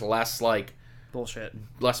like there's less like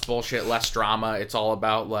less bullshit, less drama. It's all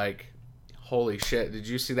about like, holy shit, did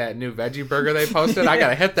you see that new veggie burger they posted? I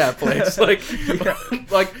gotta hit that place. Like,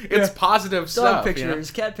 like it's positive stuff. Dog pictures,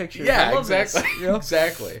 cat pictures. Yeah, exactly. This,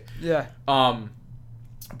 exactly. Yeah.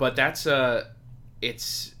 But that's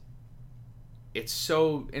it's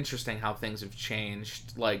so interesting how things have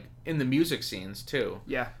changed, like in the music scenes too.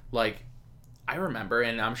 Yeah. Like, I remember,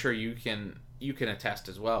 and I'm sure you can attest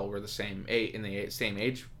as well. We're the same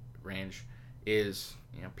age range is,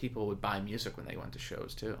 people would buy music when they went to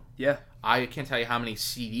shows too. Yeah. I can't tell you how many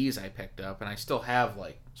CDs I picked up, and I still have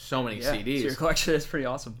like so many CDs. So your collection is pretty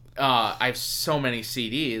awesome. I have so many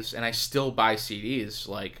CDs, and I still buy CDs.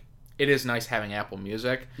 Like, it is nice having Apple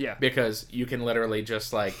Music. Yeah. Because you can literally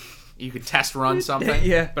just like, you could test run something.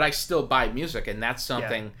 Yeah. But I still buy music, and that's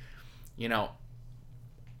something,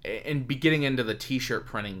 and be getting into the T-shirt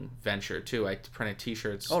printing venture too. I printed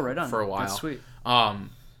T-shirts for a while. That's sweet.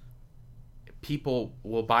 People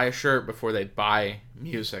will buy a shirt before they buy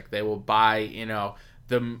music. They will buy,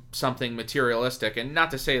 something materialistic, and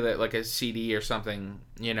not to say that like a CD or something,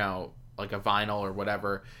 like a vinyl or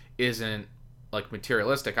whatever, isn't like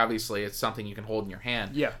materialistic. Obviously, it's something you can hold in your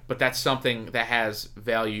hand. Yeah. But that's something that has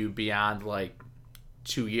value beyond like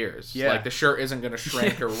 2 years. Yeah. Like the shirt isn't going to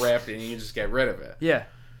shrink or rip, and you just get rid of it. Yeah.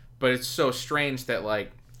 But it's so strange that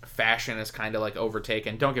like fashion is kind of like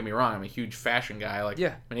overtaken. Don't get me wrong, I'm a huge fashion guy. Like,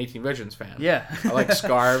 I'm an 18 Visions fan. Yeah. I like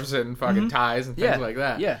scarves and fucking ties and things like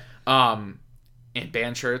that. Yeah. And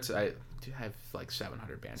band shirts. I have like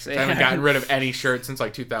 700 band shirts. I haven't gotten rid of any shirt since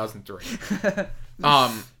like 2003.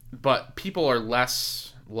 But people are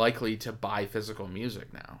less likely to buy physical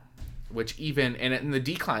music now. Which and the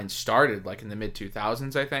decline started like in the mid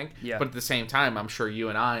 2000s, I think. Yeah. But at the same time, I'm sure you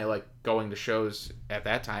and I, like going to shows at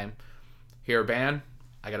that time, hear a band,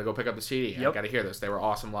 I gotta go pick up the CD. Yep. I gotta hear this. They were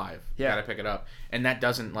awesome live. Yeah. Gotta pick it up. And that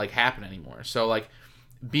doesn't like happen anymore. So like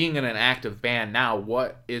being in an active band now,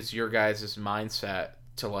 what is your guys' mindset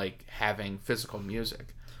to like having physical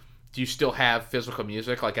music? Do you still have physical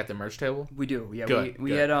music like at the merch table? We do. Yeah. Good,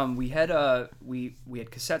 we good. had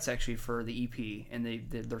cassettes actually for the EP, and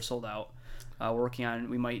they're sold out. We're working on,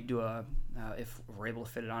 we might do if we're able to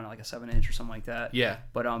fit it on like a 7-inch or something like that. Yeah.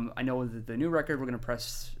 But I know that the new record we're gonna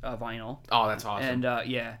press vinyl. Oh, that's awesome.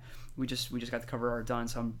 And we just got the cover art done,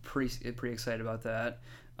 so I'm pretty excited about that.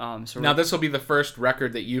 So now this will be the first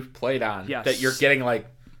record that you've played on that you're getting like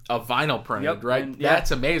a vinyl printed, right? And,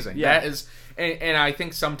 that's amazing. Yeah. That is, and I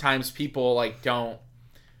think sometimes people like don't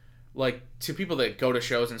like, to people that go to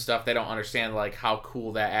shows and stuff, they don't understand like how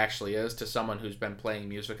cool that actually is to someone who's been playing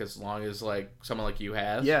music as long as like someone like you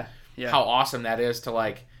has. Yeah. How awesome that is to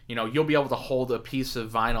like, you'll be able to hold a piece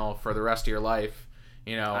of vinyl for the rest of your life.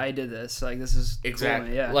 I did this. Like, this is exactly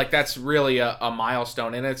cool. Yeah. Like, that's really a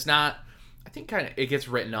milestone, and it's not. I think kind of it gets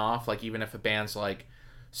written off. Like, even if a band's like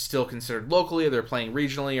still considered locally, or they're playing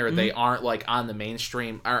regionally, or they aren't like on the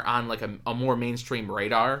mainstream, or on like a more mainstream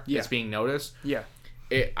radar that's being noticed. Yeah.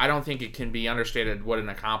 I don't think it can be understated what an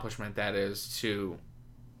accomplishment that is to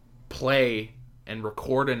play and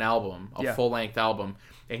record an album, a full-length album,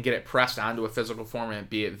 and get it pressed onto a physical format,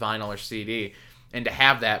 be it vinyl or CD, and to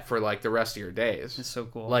have that for like the rest of your days. It's so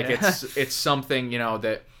cool. Like, it's something,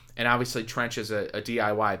 that, and obviously Trench is a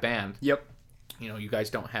DIY band. Yep. You guys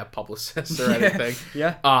don't have publicists or anything.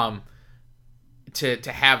 Yeah.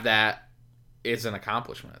 To have that is an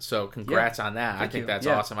accomplishment. So congrats on that. I think that's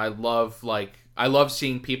awesome. I love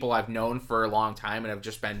seeing people I've known for a long time and have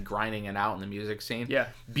just been grinding it out in the music scene. Yeah.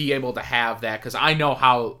 Be able to have that, because I know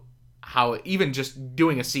how even just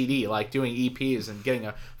doing a CD, like doing EPs and getting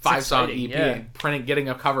a 5-song EP and getting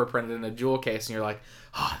a cover printed in a jewel case, and you're like,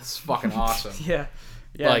 oh, this is fucking awesome. Yeah.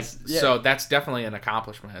 Yeah, so that's definitely an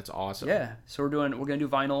accomplishment. It's awesome. Yeah. So we're gonna do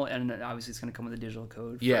vinyl, and obviously it's gonna come with a digital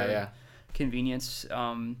code for convenience.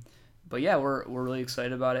 But yeah, we're really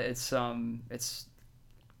excited about it. It's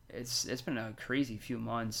been a crazy few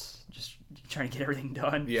months just trying to get everything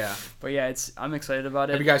done. Yeah. But yeah, I'm excited about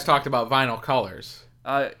it. Have you guys talked about vinyl colors?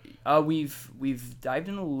 We've dived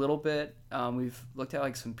in a little bit. We've looked at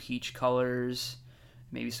like some peach colors,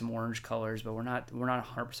 maybe some orange colors, but we're not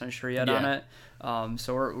 100% sure yet on it.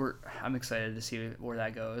 So I'm excited to see where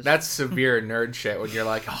that goes. That's severe nerd shit when you're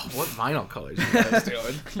like, oh, what vinyl colors are you guys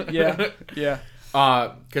doing? Yeah.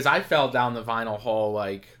 Because I fell down the vinyl hole,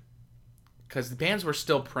 like, because the bands were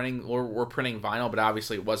still printing vinyl, but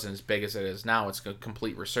obviously it wasn't as big as it is now. It's a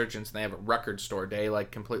complete resurgence, and they have a record store day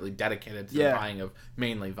like completely dedicated to the buying of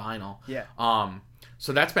mainly vinyl. Yeah.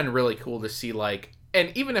 So that's been really cool to see, like,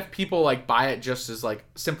 and even if people like buy it just as like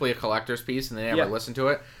simply a collector's piece and they never listen to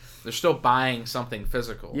it, they're still buying something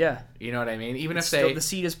physical. Yeah. You know what I mean? Even if the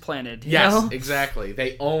seed is planted. Yes, exactly.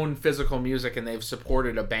 They own physical music, and they've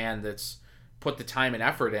supported a band that's put the time and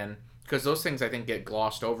effort in. Because those things, I think, get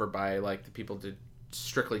glossed over by like the people that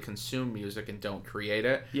strictly consume music and don't create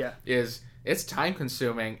it. Yeah. It's time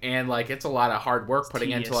consuming, and like it's a lot of hard work putting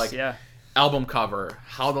tedious, into like album cover,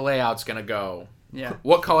 how the layout's gonna go. Yeah.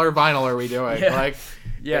 What color vinyl are we doing? Yeah. Like,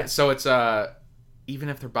 yeah. So it's even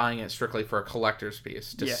if they're buying it strictly for a collector's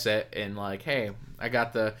piece to sit in, like, hey, I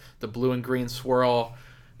got the blue and green swirl,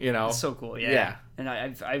 It's so cool. Yeah.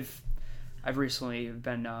 and I've recently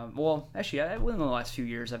been well, actually, within the last few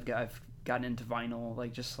years, I've gotten into vinyl.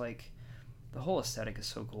 Like, just like the whole aesthetic is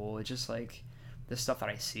so cool. It's just like the stuff that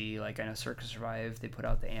I see. Like, I know Circus Survive, they put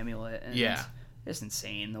out the Amulet, and it's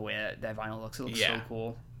insane the way that vinyl looks. It looks so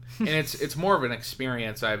cool. And it's more of an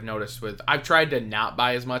experience I've noticed with. I've tried to not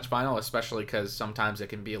buy as much vinyl, especially because sometimes it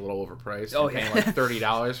can be a little overpriced. Oh, paying like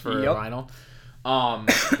 $30 for a vinyl.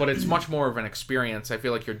 But it's much more of an experience. I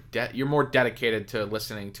feel like you're more dedicated to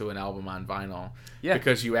listening to an album on vinyl. Yeah.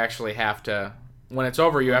 Because you actually have to, when it's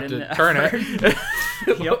over, you have to turn it.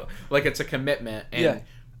 Yep. Like, it's a commitment.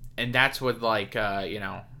 And that's what, like,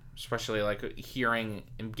 especially like hearing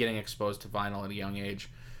and getting exposed to vinyl at a young age.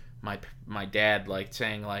 My dad, like,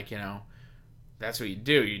 saying, like, that's what you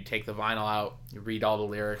do. You take the vinyl out, you read all the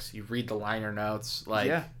lyrics, you read the liner notes.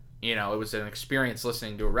 Like, it was an experience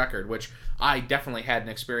listening to a record, which I definitely had an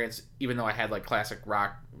experience, even though I had, like, classic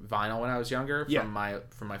rock vinyl when I was younger from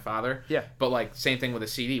my father. Yeah. But, like, same thing with a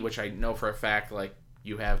CD, which I know for a fact, like,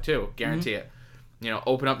 you have too. Guarantee it.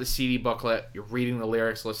 Open up the CD booklet, you're reading the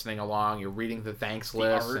lyrics, listening along, you're reading the thanks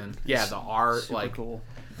list. Art. And the art. Super like, cool.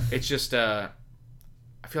 It's just,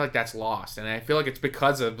 I feel like that's lost, and I feel like it's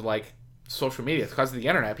because of, like, social media. It's because of the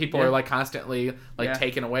internet. People are, like, constantly, like,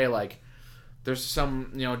 taken away. Like, there's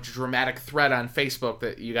some dramatic thread on Facebook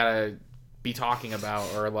that you gotta be talking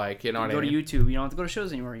about, or, like, what I mean. Go to YouTube. You don't have to go to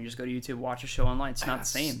shows anymore. You just go to YouTube, watch a show online. It's not the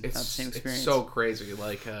same. It's not the same experience. It's so crazy.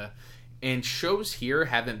 Like, and shows here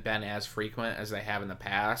haven't been as frequent as they have in the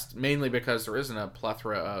past, mainly because there isn't a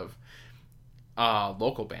plethora of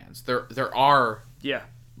local bands. There are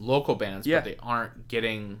local bands, but they aren't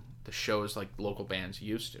getting the shows like local bands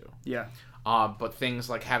used to. Yeah. But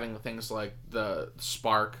having things like the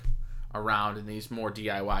Spark around in these more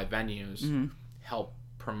DIY venues help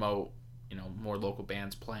promote, more local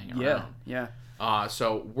bands playing around. Yeah.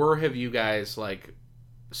 So where have you guys, like,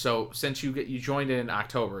 since you joined in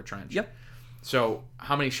October, Trench? Yep. So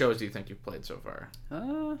how many shows do you think you've played so far?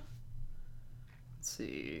 Let's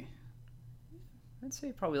see. I'd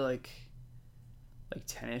say probably like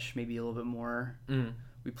 10-ish, maybe a little bit more.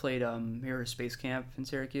 We played here at Space Camp in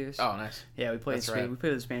Syracuse. Oh, nice. Yeah, we played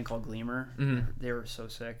this band called Gleamer. They were so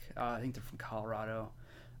sick. I think they're from Colorado.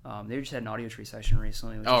 They just had an Audio Tree session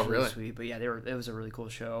recently, which was really sweet. But yeah, it was a really cool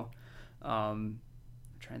show. I'm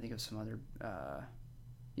trying to think of some other.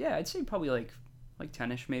 I'd say probably like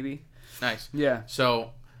 10-ish maybe. Nice. Yeah.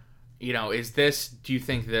 So, do you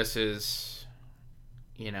think this is,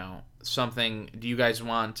 something, do you guys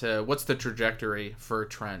want to, what's the trajectory for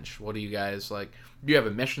Trench? What do you guys, like, do you have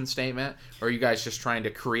a mission statement, or are you guys just trying to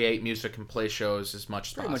create music and play shows as much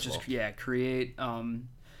as possible? Pretty much just, create.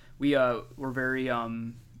 We're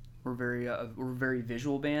very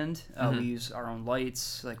visual band. We use our own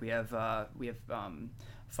lights. Like, we have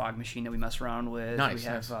fog machine that we mess around with. Nice. We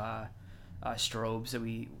have strobes that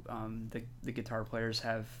we the guitar players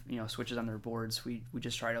have, switches on their boards. We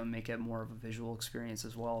just try to make it more of a visual experience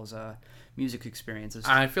as well as a music experience.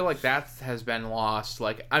 I feel like that has been lost.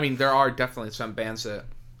 Like, I mean, there are definitely some bands that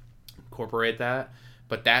incorporate that,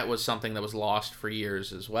 but that was something that was lost for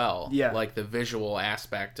years as well. Yeah. Like the visual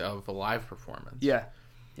aspect of a live performance. Yeah.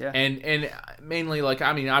 Yeah. And mainly, like,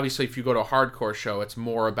 I mean, obviously if you go to a hardcore show, it's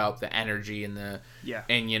more about the energy and that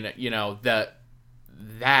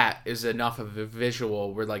is enough of a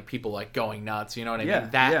visual where, like, people, like, going nuts, you know what I mean?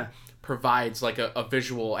 That provides, like, a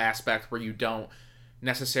visual aspect where you don't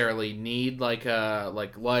necessarily need, like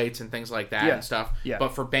lights and things like that and stuff. Yeah.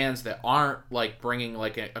 But for bands that aren't, like, bringing,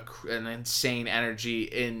 like, an insane energy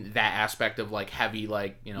in that aspect of, like, heavy,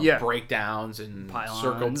 like, breakdowns and pylons.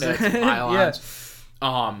 Circle pits and pylons,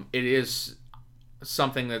 it is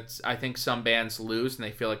something that's, I think some bands lose and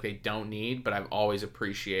they feel like they don't need, but I've always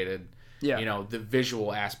appreciated the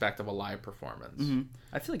visual aspect of a live performance. Mm-hmm.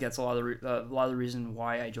 I feel like that's a lot of the reason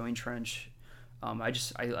why I joined Trench. I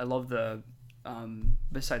love the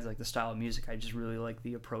besides, like, the style of music, I just really like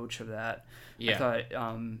the approach of that. Yeah. I thought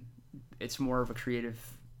it's more of a creative.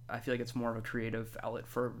 I feel like it's more of a creative outlet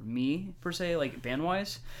for me, per se, like, band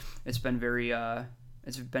wise. It's been very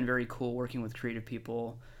cool working with creative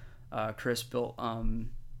people. Chris built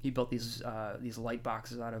these light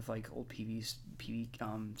boxes out of, like, old PV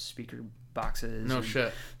speaker boxes. No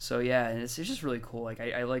shit. So yeah, and it's just really cool. Like,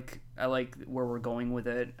 I like where we're going with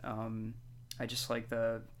it. I just like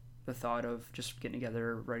the thought of just getting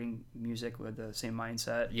together, writing music with the same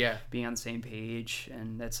mindset. Yeah. Being on the same page,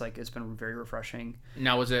 and that's, like, it's been very refreshing.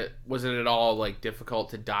 Now, was it at all, like,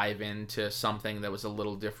 difficult to dive into something that was a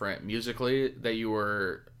little different musically that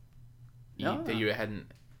you hadn't?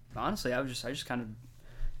 Honestly, I just kind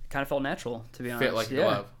of felt natural, to be honest. Fit like a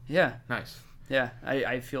glove. Yeah. Nice. Yeah,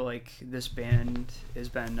 I feel like this band has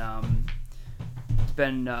been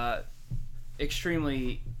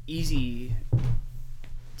extremely easy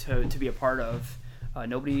to be a part of.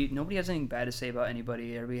 Nobody has anything bad to say about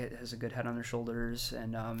anybody. Everybody has a good head on their shoulders,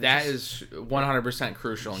 and that is 100%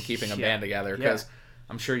 crucial in keeping a band together, because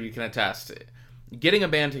I'm sure you can attest. Getting a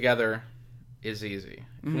band together is easy.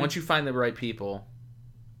 Once you find the right people,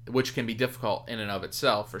 which can be difficult in and of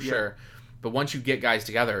itself, for sure. But once you get guys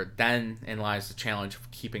together, then in lies the challenge of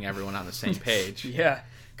keeping everyone on the same page.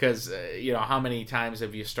 Because, how many times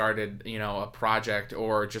have you started, a project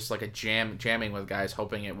or just like a jamming with guys,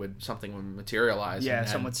 hoping something would materialize. Yeah,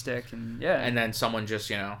 some would stick. And then someone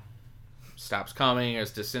just, stops coming, is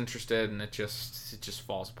disinterested, and it just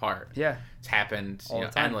falls apart. Yeah. It's happened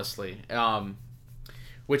endlessly.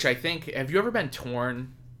 Which I think, have you ever been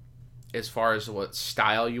torn as far as what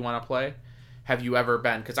style you want to play? Have you ever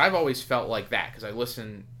been, because I've always felt like that, because I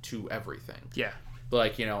listen to everything. Yeah.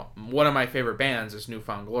 Like, one of my favorite bands is New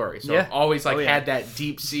Found Glory. So I've always had that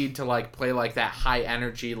deep seed to play that high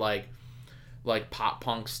energy, like pop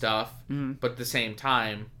punk stuff. Mm-hmm. But at the same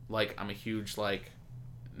time, I'm a huge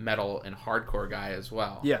metal and hardcore guy as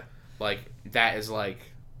well. Yeah. That is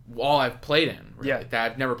all I've played in. Really. Yeah.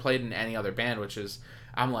 That I've never played in any other band, which is,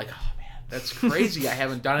 I'm like, oh man, that's crazy. I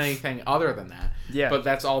haven't done anything other than that. Yeah. But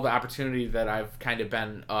that's all the opportunity that I've kind of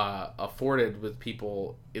been afforded with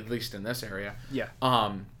people, at least in this area. Yeah.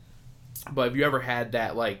 But have you ever had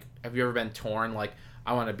that, have you ever been torn,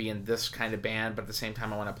 I want to be in this kind of band, but at the same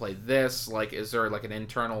time I want to play this? Is there, an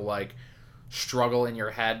internal, struggle in your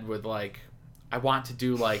head with, I want to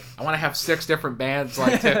do, I want to have 6 different bands,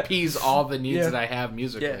 to appease all the needs that I have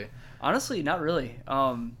musically? Yeah. Honestly, not really.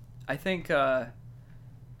 I think,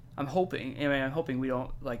 I'm hoping we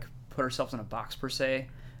don't, put ourselves in a box per se.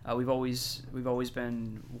 We've always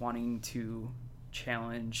been wanting to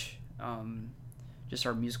challenge just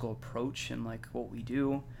our musical approach and what we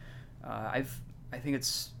do. I think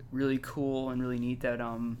it's really cool and really neat that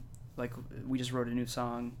we just wrote a new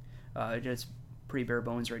song. It's pretty bare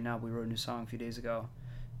bones right now. We wrote a new song a few days ago,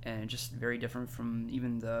 and just very different from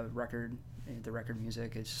even the record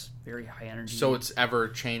music. It's very high energy. So it's ever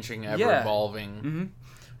changing, ever evolving,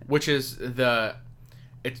 which is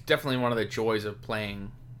it's definitely one of the joys of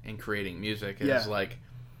playing and creating music. Is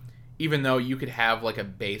even though you could have a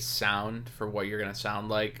base sound for what you're going to sound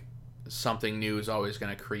like, something new is always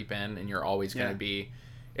going to creep in, and you're always going to be,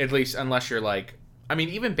 at least unless you're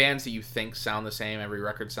even bands that you think sound the same, every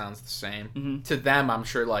record sounds the same. Mm-hmm. To them, I'm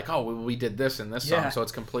sure we did this in this song, so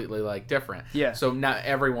it's completely different. Yeah. So not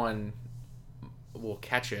everyone will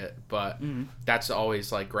catch it, but that's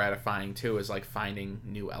always gratifying too, is finding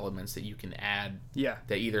new elements that you can add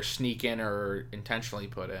that either sneak in or intentionally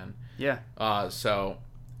put in. So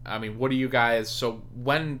what do you guys, so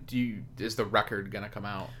when is the record gonna come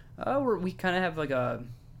out? We kind of have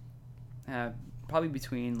a probably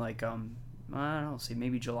between I don't know, say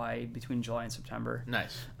maybe between July and September.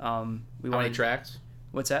 Nice. How many tracks?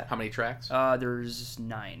 What's that? How many tracks? There's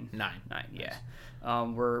 9. 9. Yeah.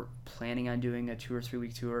 We're planning on doing a 2 or 3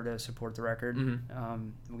 week tour to support the record. Mm-hmm.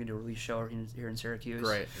 We're gonna do a release show here in Syracuse.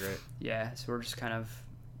 Great. Yeah. So we're just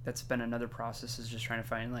that's been another process, is just trying to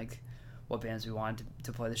find what bands we want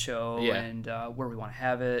to play the show and where we want to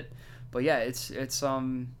have it. But yeah, it's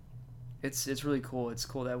really cool. It's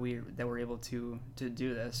cool that we're able to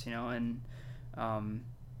do this, and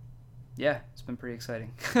it's been pretty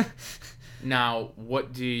exciting. Now,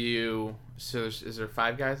 what do you? So is there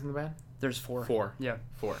 5 guys in the band? There's 4. 4. Yeah.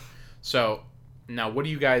 4. So now, what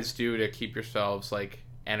do you guys do to keep yourselves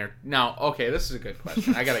Now, okay, this is a good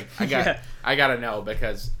question. I gotta know,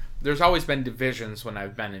 because there's always been divisions when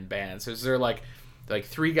I've been in bands. Is there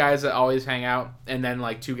 3 guys that always hang out, and then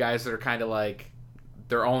 2 guys that are kind of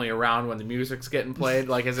they're only around when the music's getting played?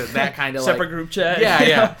 Is it that kind of separate group chat?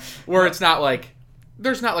 Yeah. Where it's not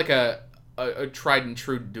there's not a tried and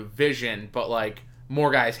true division, but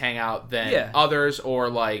more guys hang out than others,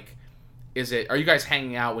 or are you guys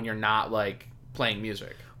hanging out when you're not playing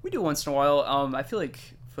music? We do once in a while. I feel like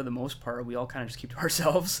for the most part we all kind of just keep to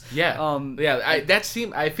ourselves. Yeah.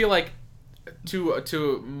 I feel like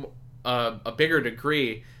to a bigger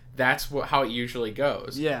degree, that's how it usually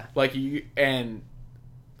goes. Yeah.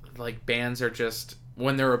 Bands are just,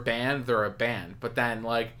 when they're a band, but then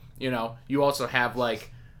you also have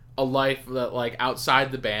a life that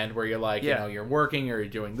outside the band, where you're you're working, or you're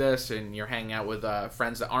doing this, and you're hanging out with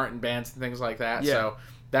friends that aren't in bands and things like that. So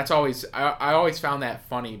that's always, I always found that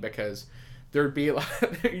funny, because there'd be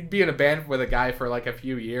you'd be in a band with a guy for a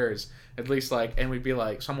few years at least, and we'd be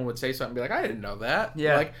someone would say something and be I didn't know that.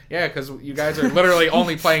 Because you guys are literally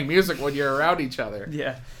only playing music when you're around each other.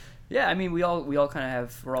 Yeah. Yeah, I mean, we're all kind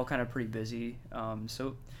of pretty busy.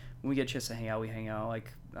 So when we get a chance to hang out, we hang out.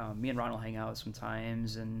 Like me and Ron will hang out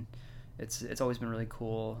sometimes, and it's always been really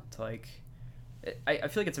cool to like. I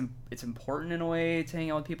feel like it's important in a way to hang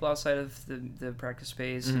out with people outside of the practice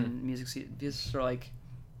space and music scene, because sort of like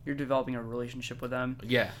you're developing a relationship with them.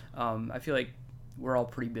 Yeah. I feel like we're all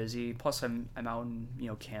pretty busy. Plus, I'm out in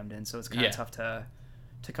Camden, so it's kind of tough to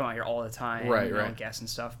come out here all the time. Right. Gas and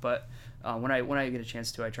stuff. But when I get a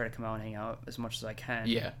chance to, I try to come out and hang out as much as I can.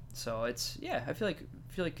 Yeah. So I feel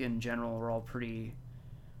like in general we're all pretty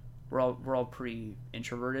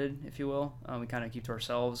introverted, if you will. We kind of keep to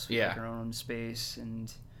ourselves. We like our own space,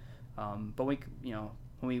 and but we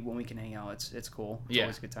when we can hang out, it's cool. It's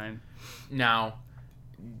always a good time. Now,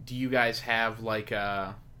 do you guys have like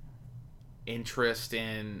a interest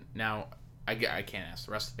in now? I can't ask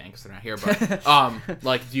the rest of the band because they're not here, but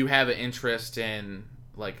like, do you have an interest in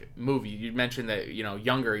like movie? You mentioned that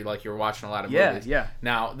younger, you were watching a lot of movies. Yeah.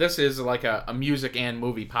 Now this is like a music and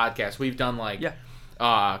movie podcast. We've done like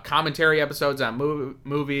commentary episodes on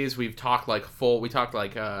movies. We've talked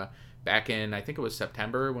back in, I think it was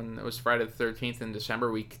September when it was Friday the 13th. In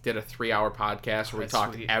December, we did a 3-hour podcast where we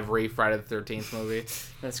talked every Friday the 13th movie.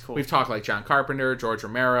 That's cool. We've talked like John Carpenter, George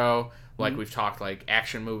Romero. Like we've talked like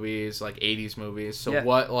action movies, like 80s movies. So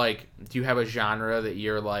what, like, do you have a genre that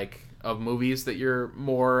you're like of movies that you're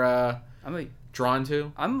more drawn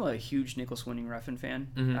to? I'm a huge Nicholas Winding Refn fan.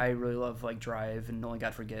 Mm-hmm. I really love like Drive and Only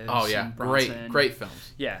God Forgives. Oh yeah, great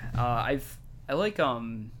films. Yeah, I like a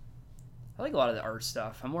lot of the art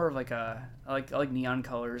stuff. I'm more of like I like neon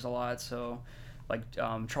colors a lot. So like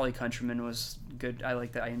Charlie Countryman was good. I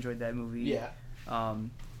like that. I enjoyed that movie. Yeah.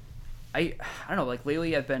 I don't know. Like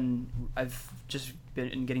lately, I've just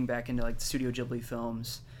been getting back into like the Studio Ghibli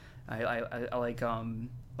films. I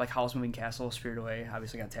like Howl's Moving Castle, Spirited Away.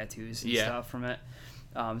 Obviously, got tattoos and stuff from it.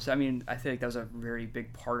 So I mean, I feel like that was a very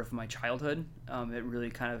big part of my childhood. It really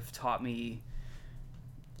kind of taught me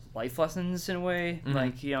life lessons in a way. Mm-hmm.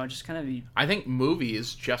 Like just kind of. I think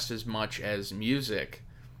movies, just as much as music,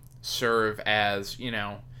 serve as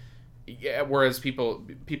whereas people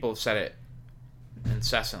have said it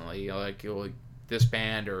incessantly, like this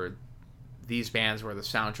band or these bands were the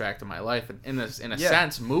soundtrack to my life. In a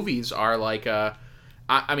sense, movies are like I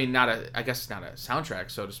guess it's not a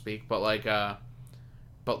soundtrack, so to speak, but like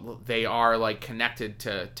but they are like connected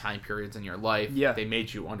to time periods in your life. Yeah, they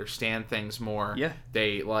made you understand things more. Yeah,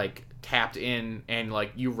 they like tapped in and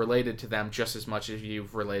like you related to them just as much as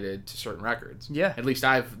you've related to certain records. Yeah, at least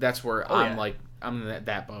that's where I'm in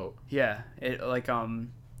that boat. Yeah, it like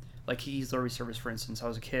Kiki's Lottery Service, for instance. I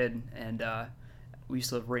was a kid, and we used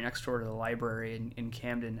to live right next door to the library in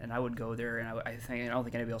Camden, and I would go there, and I don't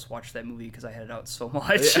think anybody else watched that movie because I had it out so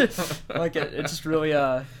much. Like it just really,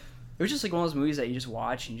 it was just like one of those movies that you just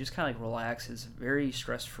watch and you just kind of like relax. It's a very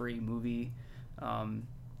stress-free movie.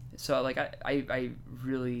 So like I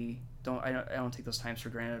really don't take those times for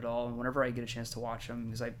granted at all. And whenever I get a chance to watch them,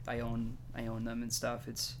 because I own them and stuff,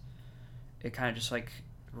 it kind of just like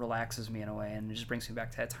relaxes me in a way, and it just brings me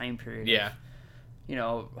back to that time period. Yeah.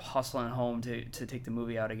 Of, hustling home to take the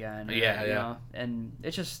movie out again. And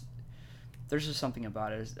it's just, there's just something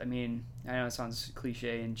about it. I mean, I know it sounds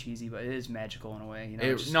cliche and cheesy, but it is magical in a way.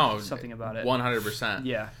 Something about it. 100%.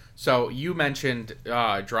 Yeah. So you mentioned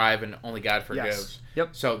Drive and Only God Forgives. Yes. Yep.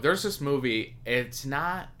 So there's this movie. It's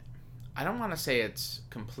not, I don't want to say it's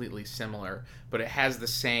completely similar, but it has the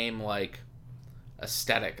same like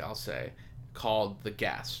aesthetic, I'll say, called The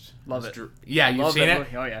Guest. Love it. Yeah, you've seen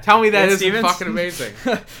it? Oh, yeah. Tell me that isn't fucking amazing.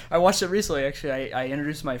 I watched it recently, actually. I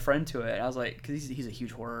introduced my friend to it, and I was like, because he's a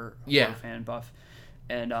huge horror fan, buff.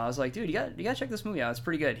 And I was like, dude, you gotta check this movie out. It's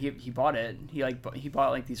pretty good. He bought it. He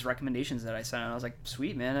bought like these recommendations that I sent, and I was like,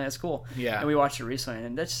 sweet, man, that's cool. Yeah. And we watched it recently,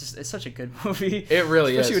 and it's such a good movie. It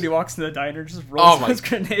really Especially is. Especially when he walks in the diner, just rolls those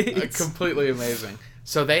grenades. Completely amazing.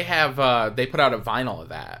 So they have they put out a vinyl of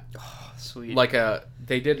that. Oh, sweet.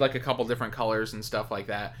 They did like a couple different colors and stuff like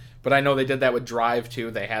that. But I know they did that with Drive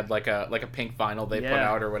too. They had like a pink vinyl they put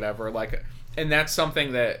out or whatever. And that's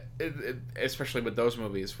something that, especially with those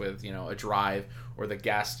movies, with a Drive or The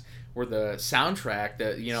Guest, where the soundtrack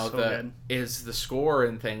that is the score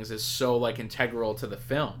and things is so like integral to the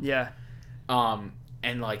film. Yeah.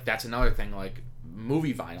 And like that's another thing. Like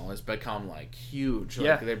movie vinyl has become like huge.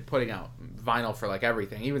 Like they're putting out vinyl for like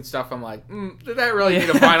everything, even stuff I'm like, did that really need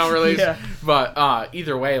a vinyl release? But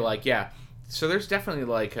either way, like so there's definitely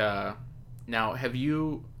like now have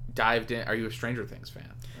you dived in? Are you a Stranger Things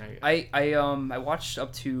fan? I watched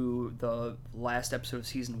up to the last episode of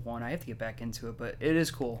season 1. I have to get back into it, but it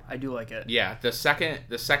is cool. I do like it. Yeah, the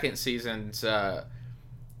second season's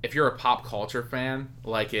if you're a pop culture fan,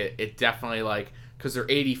 like it definitely like, because they're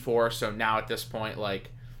 84, so now at this point like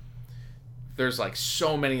there's like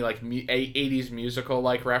so many like 80s musical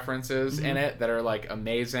like references in it that are like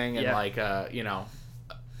amazing, and like you know,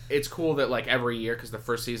 it's cool that like every year, because the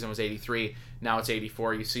first season was 83, now it's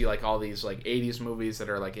 84, you see like all these like 80s movies that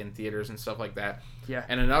are like in theaters and stuff like that. Yeah.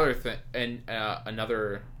 And another thing, and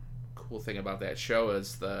another cool thing about that show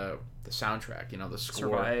is the soundtrack, you know, the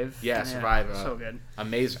score. Survive. Yeah, Survive. So good.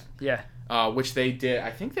 Amazing. Yeah. Which they did.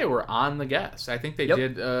 I think they were on The Guest. I think they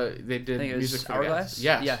did. They did music for Hourglass. The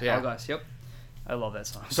Guest. Yeah. Hourglass. Yep. I love that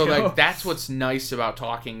song. So like that's what's nice about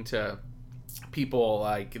talking to people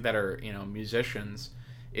like that are, you know, musicians,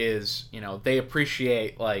 is, you know, they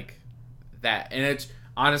appreciate like that. And it's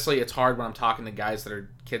honestly, it's hard when I'm talking to guys that are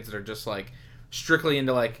kids that are just like strictly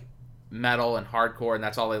into like metal and hardcore and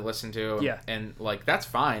that's all they listen to. Yeah. And like that's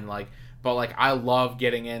fine. Like, but like I love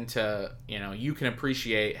getting into, you know, you can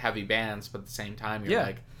appreciate heavy bands, but at the same time you're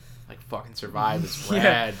like fucking Survive is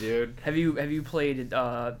rad, dude. Have you played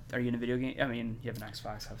are you in a video game? I mean, you have an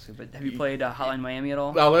Xbox obviously, but have you played Hotline Miami at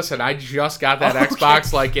all? Well, listen, I just got that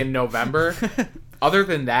Xbox like in November. Other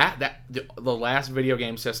than that, the last video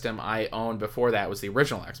game system I owned before that was the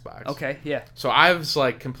original Xbox. Okay, yeah. So I was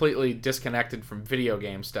like completely disconnected from video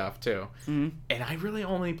game stuff too. Mm-hmm. And I really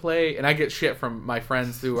only play, and I get shit from my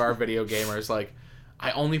friends who are video gamers, like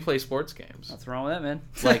I only play sports games. What's wrong with that, man?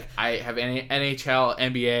 Like I have NHL,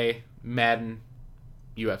 NBA, Madden,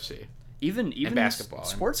 UFC. Even basketball,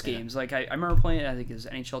 sports games. Like I remember playing, I think it was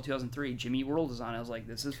NHL 2003. Jimmy World was on. I was like,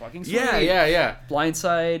 this is fucking sweet. Yeah.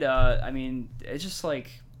 Blindside. I mean, it's just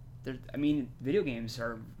like, I mean, video games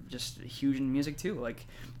are just huge in music too. Like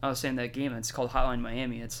I was saying, that game, it's called Hotline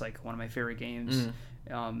Miami. It's like one of my favorite games.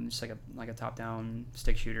 Just like a top-down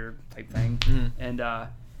stick shooter type thing, and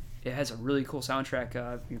it has a really cool soundtrack.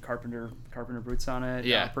 Carpenter Brutes on it.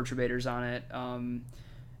 Perturbators on it.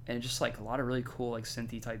 And just like a lot of really cool like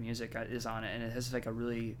synthy type music is on it, and it has like a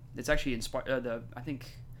really, it's actually inspired. I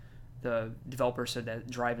think the developer said that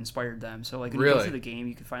Drive inspired them. So like when you go through the game,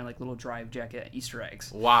 you can find like little Drive jacket Easter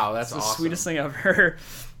eggs. Wow, that's awesome. The sweetest thing ever.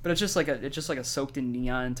 But it's just like a soaked in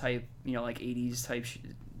neon type, you know, like 80s type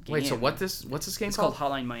game. Wait, so what's this game it's called?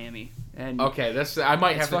 Hotline Miami. And okay, I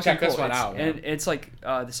might have to check this one out. Man. And it's like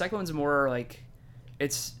the second one's more like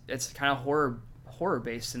it's kind of horror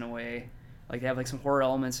based in a way. Like they have like some horror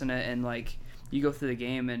elements in it, and like you go through the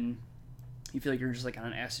game and you feel like you're just like on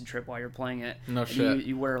an acid trip while you're playing it. No and shit.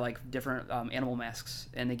 You wear like different animal masks,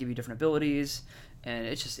 and they give you different abilities, and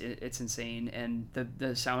it's just it's insane. And the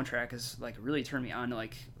soundtrack is like really turned me on to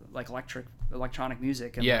like electronic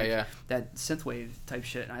music and that synthwave type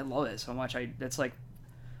shit, and I love it so much. That's like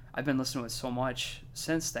I've been listening to it so much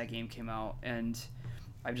since that game came out, and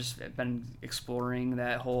I've just been exploring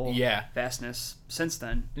that whole vastness since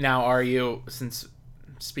then. Now,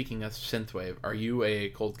 speaking of synthwave, are you a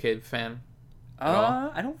Cold Cave fan?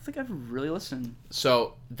 I don't think I've really listened.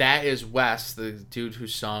 So that is Wes, the dude who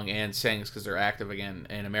sung and sings, because they're active again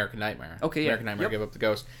in American Nightmare. Okay, American Nightmare, Give Up the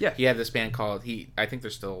Ghost. Yeah. He had this band called, I think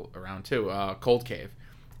they're still around too, Cold Cave.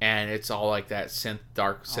 And it's all like that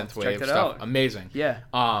dark synthwave stuff. Out. Amazing. Yeah.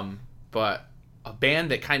 But a band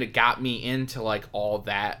that kind of got me into like all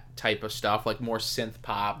that type of stuff, like more synth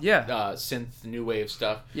pop, synth new wave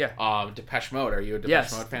stuff. Yeah. Depeche Mode. Are you a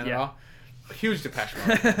Depeche Mode fan at all? A huge Depeche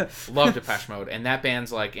Mode. Love Depeche Mode, and that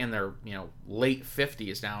band's like in their late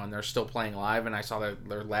 50s now, and they're still playing live. And I saw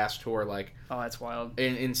their last tour. Like, oh, that's wild.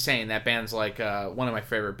 Insane. That band's like one of my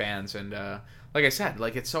favorite bands, and like I said,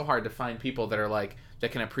 like it's so hard to find people that are like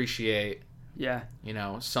that can appreciate. Yeah.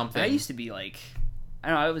 Something. And I used to be like. I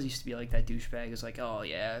don't know, I always used to be like that douchebag. It's like, oh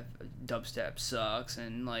yeah, dubstep sucks,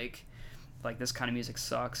 and like this kind of music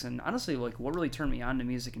sucks. And honestly, like what really turned me on to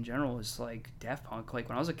music in general is like Daft Punk. Like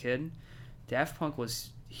when I was a kid, Daft Punk was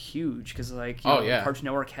huge because like Cartoon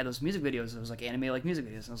Network had those music videos. It was like anime like music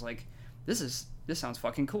videos, and I was like, this sounds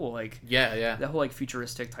fucking cool. Like that whole like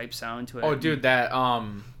futuristic type sound to it. Oh, dude, that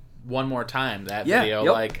One More Time, that video.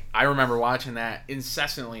 Yep. Like I remember watching that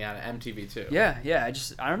incessantly on MTV too. Yeah.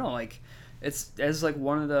 I don't know, like. It's as like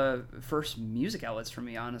one of the first music outlets for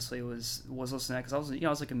me. Honestly, was listening to that because I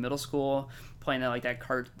was like in middle school playing that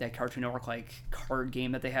Cartoon Network like card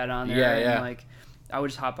game that they had on there. Yeah. And like I would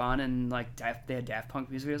just hop on and like they had Daft Punk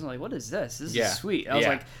music videos. And I'm like, what is this? This is sweet. I was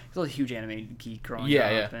like, I was a huge anime geek growing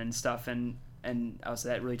up and stuff, and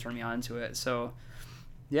that really turned me on to it. So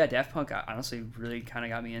yeah, Daft Punk honestly really kind of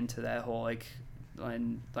got me into that whole like.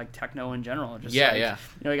 And like techno in general, just you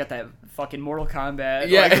got that fucking Mortal Kombat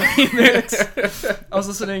remix. I was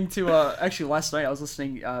listening to actually last night I was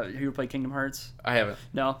listening. Have you ever played Kingdom Hearts? I haven't.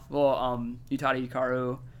 No. Well, Utada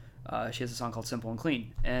Hikaru, She has a song called Simple and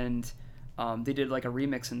Clean, and they did like a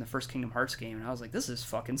remix in the first Kingdom Hearts game, and I was like, this is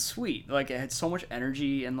fucking sweet. Like, it had so much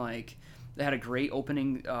energy, and like they had a great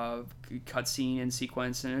opening cutscene and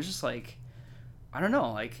sequence, and it was just like, I don't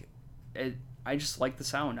know, like I just like the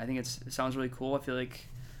sound. I think it sounds really cool. I feel like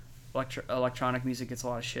electronic music gets a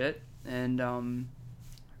lot of shit, and I've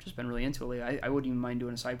just been really into it lately. I wouldn't even mind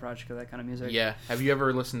doing a side project of that kind of music. Yeah. Have you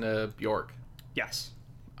ever listened to Bjork? Yes.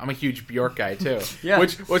 I'm a huge Bjork guy too. Yeah.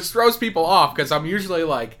 Which throws people off because I'm usually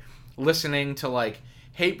like listening to like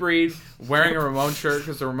Hatebreed, wearing a Ramones shirt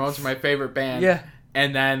because the Ramones are my favorite band. Yeah.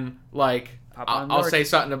 And then like I'll say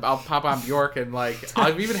something about, I'll pop on Bjork, and like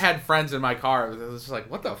I've even had friends in my car that was just like,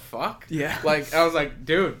 what the fuck? Yeah. Like I was like,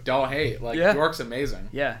 dude, don't hate. Like Bjork's amazing.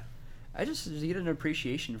 Yeah. I just get an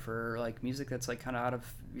appreciation for like music that's like kind of out of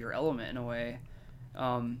your element in a way.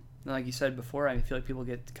 Like you said before, I feel like people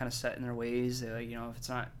get kind of set in their ways. They, like, if it's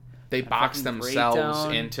not, they box themselves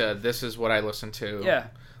breakdown into this is what I listen to. Yeah.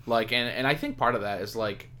 Like, and I think part of that is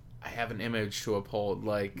like I have an image to uphold.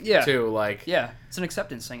 Like, yeah. too. Like, yeah, it's an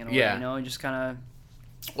acceptance thing in a way. And just kind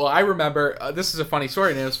of. Well, I remember this is a funny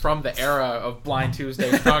story, and it was from the era of Blind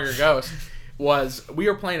Tuesday, Stronger Ghost. Was we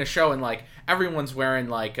were playing a show, and like everyone's wearing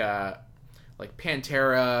like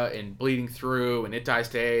Pantera and Bleeding Through and It Dies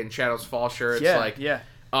Today and Shadows Fall shirts.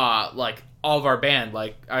 Like all of our band,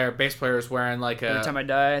 like our bass player is wearing like Every Time I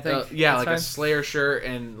Die, I think. A Slayer shirt,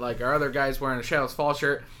 and like our other guy's wearing a Shadows Fall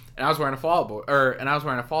shirt, and I was wearing a Fall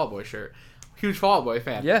Out Boy shirt. Huge Fall Out Boy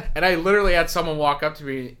fan. Yeah. And I literally had someone walk up to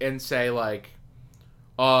me and say like,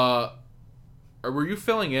 were you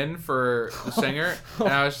filling in for the singer? And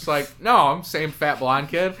I was just like, no, I'm same fat blonde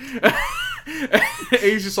kid.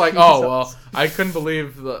 He's just like, oh well, I couldn't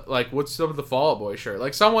believe what's up with the Fall Out Boy shirt.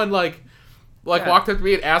 Like someone walked up to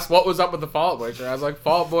me and asked what was up with the Fall Out Boy shirt. I was like,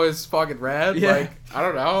 Fall Out Boy's fucking rad. Yeah. Like I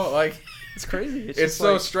don't know. Like it's crazy. It's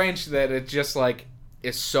so strange that it just like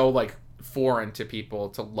is so like foreign to people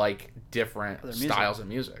to like different styles of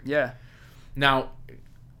music. Yeah. Now,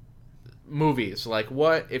 movies, like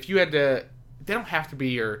what if you had to? They don't have to be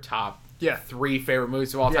your top 3 favorite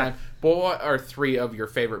movies of all time. But what are 3 of your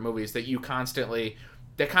favorite movies that you constantly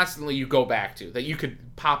you go back to, that you could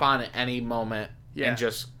pop on at any moment and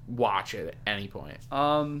just watch it at any point?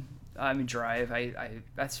 I mean, Drive. I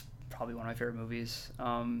that's probably one of my favorite movies.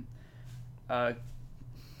 I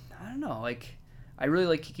don't know. Like, I really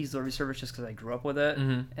like Kiki's Delivery Service just because I grew up with it.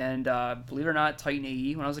 Mm-hmm. And believe it or not, Titan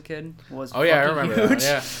AE when I was a kid was I remember huge.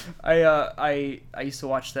 that. Yeah. I used to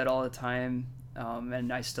watch that all the time,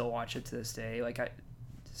 and I still watch it to this day. Like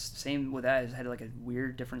same with that. It had like a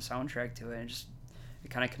weird, different soundtrack to it, and it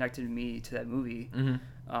kind of connected me to that movie.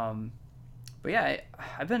 Mm-hmm. But yeah,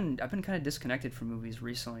 I've been kind of disconnected from movies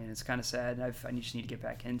recently, and it's kind of sad. I just need to get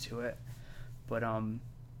back into it. But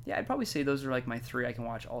yeah, I'd probably say those are like my 3 I can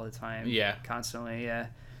watch all the time. Yeah. Constantly, yeah.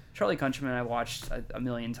 Charlie Countryman I watched a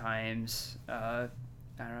million times. I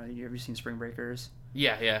don't know, you ever seen Spring Breakers?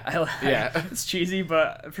 Yeah. It's cheesy,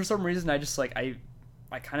 but for some reason I just like, I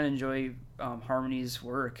kind of enjoy Harmony's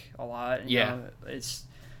work a lot. You know, it's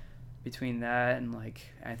between that and like,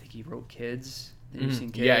 I think he wrote Kids. Have you seen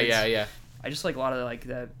Kids? Yeah. I just like a lot of like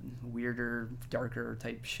that weirder, darker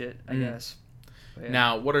type shit, I guess. But, yeah.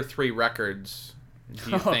 Now, what are 3 records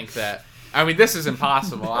do you think that... I mean, this is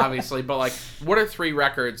impossible, obviously, but like, what are 3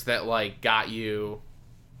 records that like got you...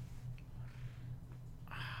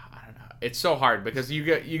 I don't know. It's so hard because you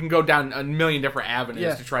can go down a million different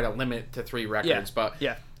avenues to try to limit to 3 records, but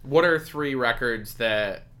what are 3 records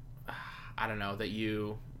that, I don't know, that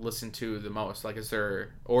you listen to the most? Like,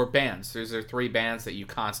 or bands? Is there 3 bands that you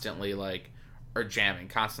constantly like are jamming,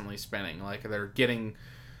 constantly spinning, like they're getting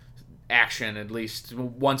action at least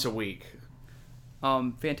once a week?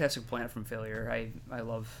 Fantastic Planet from Failure. I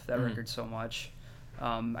love that record so much.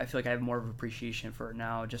 I feel like I have more of appreciation for it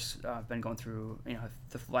now. Just I've been going through,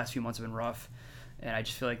 the last few months have been rough, and I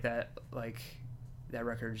just feel like that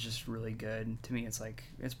record is just really good. To me, it's like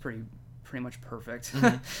it's pretty much perfect.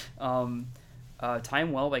 Mm-hmm.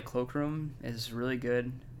 Time Well by Cloakroom is really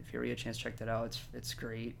good. If you ever get a chance to check that out, it's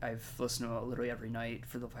great. I've listened to it literally every night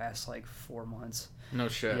for the past like 4 months. No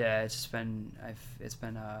shit. Yeah, it's been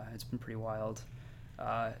pretty wild.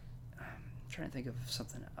 I'm trying to think of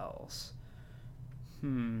something else.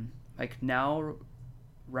 Like now,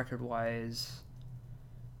 record wise,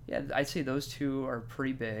 yeah, I'd say those 2 are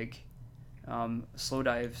pretty big. Slow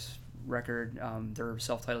Dive's record, their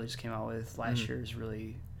self-titled just came out with last year is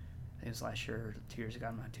really, I think it was last year or 2 years ago.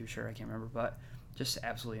 I'm not too sure. I can't remember, but just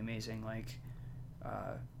absolutely amazing. Like,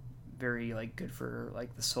 very like good for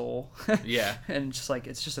like the soul. Yeah. And just like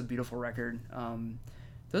it's just a beautiful record.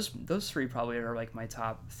 Those three probably are like my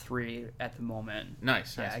top three at the moment.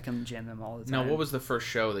 Nice. Yeah, I can jam them all the time. Now, what was the first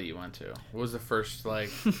show that you went to? What was the first like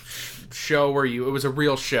show where it was a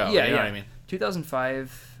real show? Yeah, you know what I mean?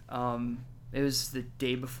 2005. It was the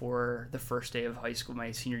day before the first day of high school,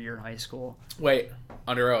 my senior year in high school. Wait,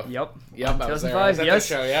 Under Oath. Yep. I was there. I was at yes.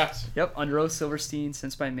 the show, yes. Yep, Under Oath, Silverstein,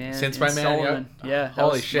 Since by Man. Since by Man, Sullivan. yep. Yeah.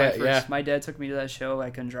 Holy shit, My dad took me to that show. I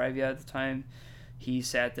couldn't drive yet at the time. He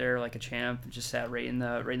sat there like a champ, just sat right in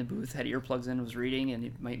the booth, had earplugs in, was reading,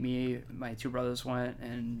 and my two brothers went,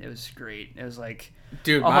 and it was great. It was like,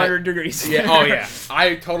 dude, 100 degrees. Yeah, oh yeah,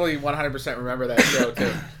 I totally 100% remember that show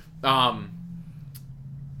too.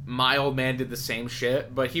 My old man did the same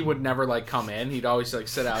shit, but he would never like come in. He'd always like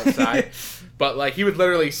sit outside, but like he would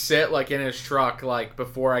literally sit like in his truck like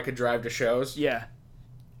before I could drive to shows. Yeah.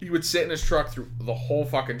 He would sit in his truck through the whole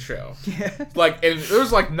fucking show. Yeah. Like, and there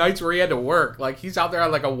was like nights where he had to work. Like he's out there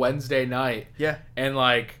on like a Wednesday night. Yeah. And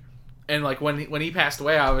when he passed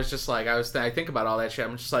away, I was just like, I think about all that shit.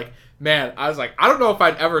 I'm just like, man, I was like, I don't know if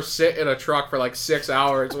I'd ever sit in a truck for like 6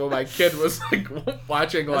 hours while my kid was like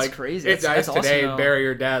watching that's like crazy. It Dies Today awesome, and Bury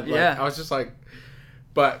Your Dead. Like, yeah. I was just like,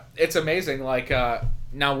 but it's amazing. Like,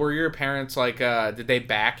 now were your parents like, did they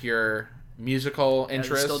back your musical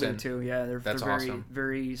interest? They still do too. Yeah, they're very awesome.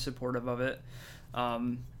 very supportive of it.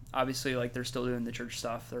 Obviously, like they're still doing the church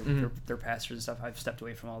stuff. They're pastors and stuff. I've stepped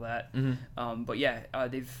away from all that. Mm-hmm. But yeah,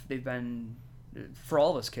 they've been for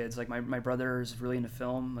all of us kids. Like my brother is really into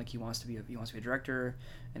film. Like he wants to be a director,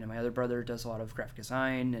 and then my other brother does a lot of graphic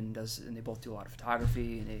design and they both do a lot of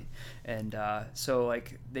photography and so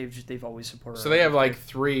like they've always supported. So they have like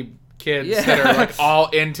 3 kids that are like all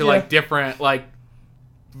into like different like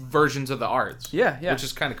versions of the arts. Yeah, which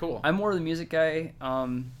is kind of cool. I'm more of the music guy.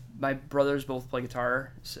 My brothers both play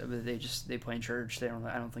guitar, so they play in church. I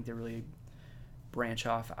don't think they really branch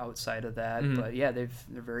off outside of that. Mm-hmm. But yeah, they're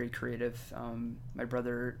very creative. My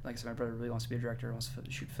brother, like I said, my brother really wants to be a director, wants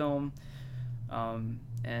to shoot film.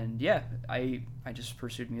 And yeah, I just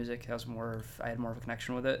pursued music. I had more of a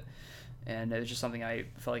connection with it, and it was just something I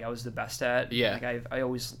felt like I was the best at. Yeah, like I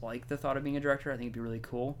always liked the thought of being a director. I think it'd be really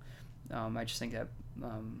cool. I just think that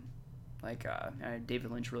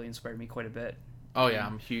David Lynch really inspired me quite a bit. Oh yeah,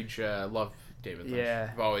 I'm huge. Love David Lynch. Yeah.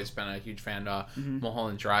 I've always been a huge fan.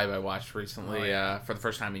 Mulholland Drive I watched recently for the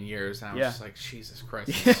first time in years, and I was just like, Jesus Christ,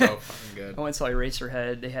 it's so fucking good. I went and saw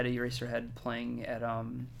Eraserhead. They had Eraserhead playing at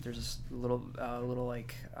there's this little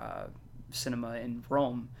cinema in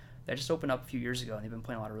Rome that just opened up a few years ago, and they've been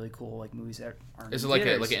playing a lot of really cool like movies that aren't. Is it in like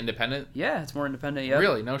theaters. an independent? Yeah, it's more independent. Yeah.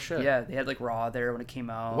 Really? No shit. Yeah, they had like Raw there when it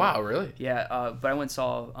came out. Wow, really? Yeah, but I went and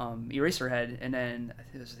saw Eraserhead, and then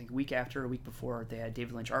it was a week before they had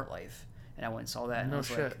David Lynch Art Life, and I went and saw that. And I was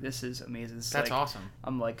shit. like, this is amazing. That's like, awesome.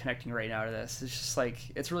 I'm like connecting right now to this. It's just like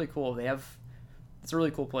it's really cool. It's a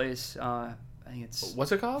really cool place. I think it's.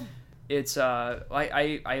 What's it called? It's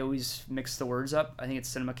I always mix the words up. I think it's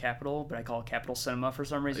Cinema Capital, but I call it Capital Cinema for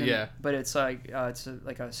some reason. Yeah. But it's like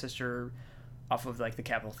like a sister off of like the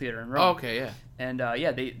Capitol Theater in Rome. Oh, okay, yeah. And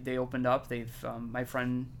yeah, they opened up. They've my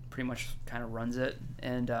friend pretty much kind of runs it,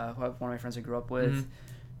 and one of my friends I grew up with,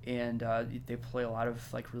 and they play a lot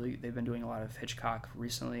of like they've been doing a lot of Hitchcock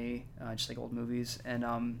recently, just like old movies,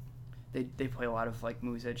 and they play a lot of like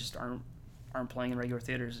movies that just aren't playing in regular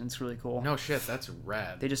theaters, and it's really cool. No shit, that's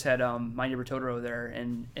rad. They just had My Neighbor Totoro there,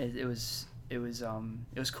 and it was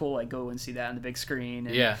cool. Like go and see that on the big screen.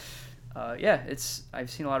 And, yeah. I've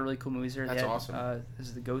seen a lot of really cool movies there. That's awesome. Is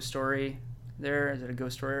it the Ghost Story there? Is it a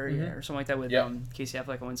Ghost Story or something like that with Casey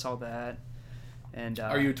Affleck? I went and saw that. And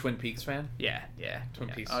are you a Twin Peaks fan? Yeah. Twin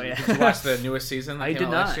Peaks. Oh yeah. Did you watch the newest season? That I came did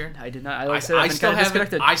out not. Last year? I did not.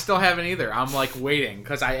 I still haven't either. I'm like waiting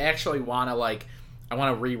because I actually want to I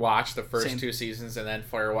want to rewatch the first 2 seasons and then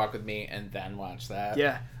Fire Walk with Me and then watch that.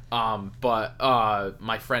 Yeah. But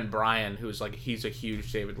my friend Brian, he's a huge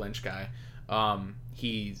David Lynch guy.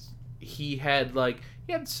 He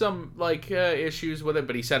had some issues with it,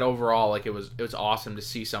 but he said overall it was awesome to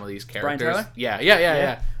see some of these characters. Brian Tyler?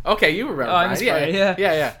 Yeah. Okay, you remember Brian?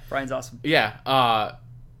 Yeah. Brian's awesome. Yeah.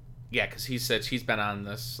 Because he said he's been on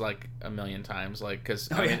this like a million times, because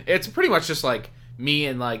it's pretty much just like me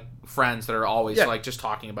and like friends that are always like just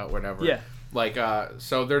talking about whatever. Yeah.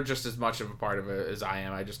 So they're just as much of a part of it as I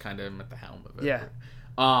am. I just kind of am at the helm of it. Yeah.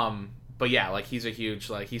 But yeah, he's a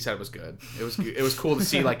huge he said it was good. It was cool to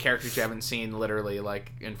see characters you haven't seen literally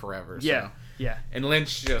in forever. So. Yeah. And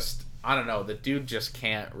Lynch just I don't know, the dude just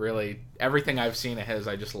can't really everything I've seen of his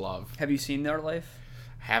I just love. Have you seen The Art of Life?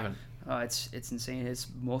 Haven't. It's insane. It's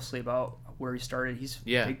mostly about where he started. He's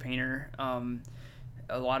a big painter. I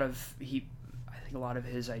think a lot of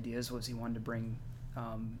his ideas was he wanted to bring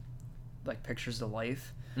like pictures to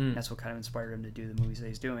life. And that's what kind of inspired him to do the movies that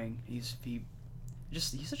he's doing. He's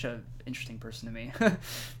such a interesting person to me.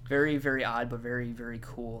 Very, very odd, but very, very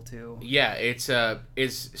cool too. Yeah,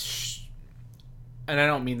 and I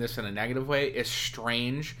don't mean this in a negative way. As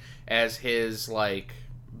strange as his like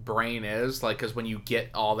brain is, like, because when you get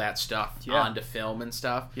all that stuff onto film and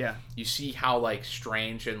stuff, you see how like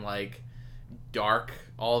strange and like dark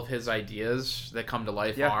all of his ideas that come to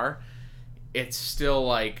life are. It's still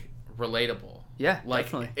like relatable. Yeah, like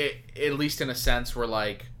definitely. At least in a sense where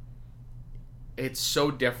like it's so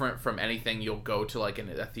different from anything you'll go to like in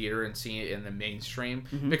a theater and see it in the mainstream.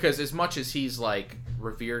 Because as much as he's like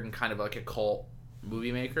revered and kind of like a cult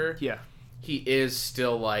movie maker, he is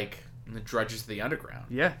still like in the drudges of the underground.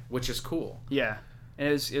 Yeah, which is cool. Yeah, and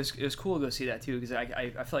it was cool to go see that too, because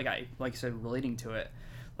I feel like I said, relating to it,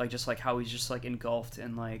 like just like how he's just like engulfed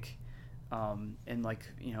in like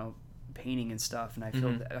you know, painting and stuff, and I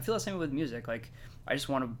feel the same with music. Like I just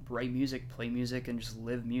want to write music, play music, and just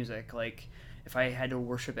live music. Like if I had to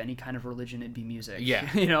worship any kind of religion, it'd be music. Yeah,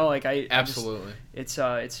 you know, like absolutely. It's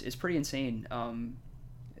pretty insane.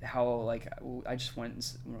 How like I just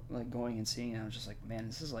went like going and seeing it, and I was just like, man,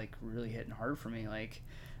 this is like really hitting hard for me. Like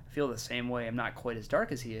I feel the same way. I'm not quite as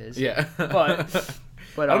dark as he is. Yeah, but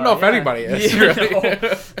I don't know if anybody is. Really.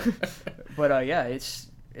 But yeah, it's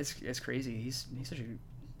crazy. He's such an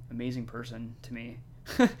amazing person to me.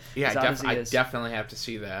 Yeah, I definitely have to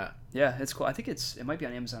see that. Yeah, it's cool. I think it might be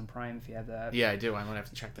on Amazon Prime if you have that. Yeah, I do. I'm gonna have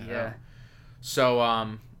to check that out.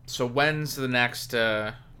 So when's the next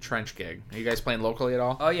Trench gig? Are you guys playing locally at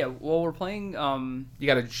all? Oh yeah, well we're playing. You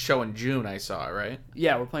got a show in June, I saw, right?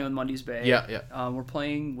 Yeah, we're playing with Mundy's Bay. Yeah. We're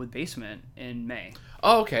playing with Basement in May.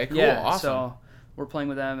 Oh, okay, cool, awesome. So we're playing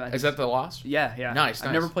with them. Is that the Lost? Yeah. Nice.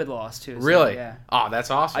 I've never played the Lost too. So, really? Yeah. Oh, that's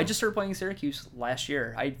awesome. I just started playing Syracuse last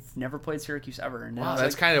year. I've never played Syracuse ever. And wow,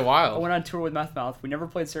 that's kind of wild. I went on tour with Meth Mouth. We never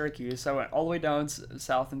played Syracuse. I went all the way down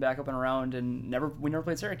south and back up and around, and we never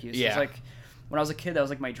played Syracuse. Yeah. It's like when I was a kid, that was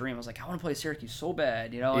like my dream. I was like, I want to play Syracuse so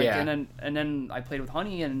bad, you know. Like, and then I played with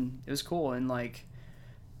Honey, and it was cool. And like,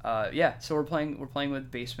 so we're playing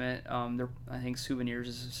with Basement. I think Souvenirs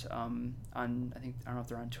is on. I don't know if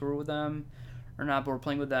they're on tour with them or not, but we're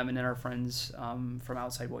playing with them, and then our friends from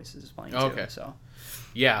Outside Voices is playing too. Okay. So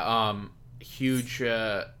huge.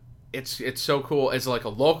 It's so cool as like a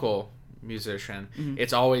local musician.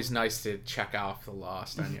 It's always nice to check off the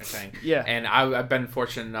Lost on your thing. Yeah. And I've been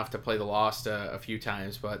fortunate enough to play the Lost a few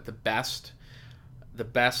times, but the best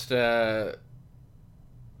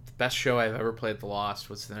show I've ever played the Lost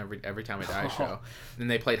was the Every Time I Die show. And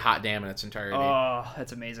they played Hot Damn in its entirety. Oh,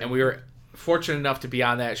 that's amazing. And we were fortunate enough to be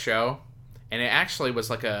on that show. And it actually was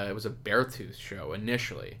like it was a Beartooth show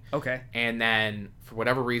initially. Okay. And then for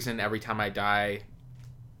whatever reason, Every Time I Die,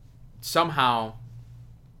 somehow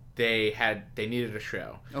they needed a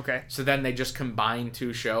show. Okay. So then they just combined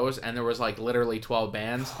two shows, and there was like literally 12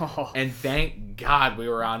 bands. And thank God we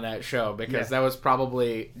were on that show, because that was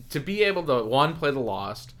probably to be able to play the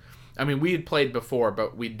Lost. I mean, we had played before,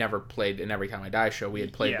 but we'd never played an Every Time I Die show. We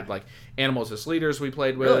had played with like Animals as Leaders. We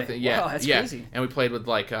played with wow, that's crazy. And we played with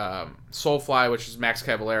like Soulfly, which is Max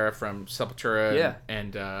Cavalera from Sepultura,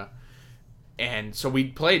 and so we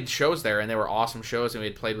played shows there, and they were awesome shows. And we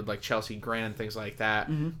had played with like Chelsea Grin and things like that,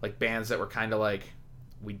 like bands that were kind of like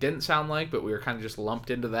we didn't sound like, but we were kind of just lumped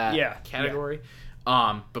into that category.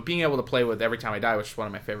 But being able to play with Every Time I Die, which is one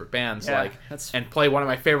of my favorite bands, and play one of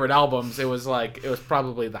my favorite albums, it was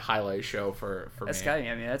probably the highlight show for me. That's got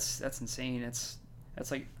me. I mean, that's insane. That's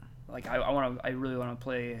like I really want to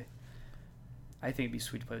play. I think it'd be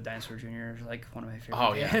sweet to play with Dinosaur Jr., like one of my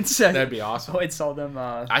favorite bands. That'd be awesome. I saw them.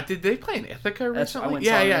 Did they play in Ithaca recently?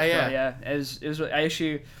 Yeah. It was.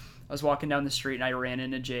 I was walking down the street and I ran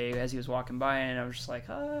into Jay as he was walking by, and I was just like,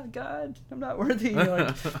 "Oh God, I'm not worthy." You know,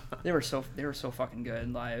 like, they were so fucking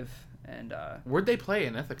good live. And where'd they play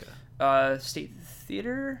in Ithaca? State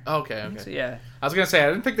Theater. Okay. So, yeah. I was gonna say I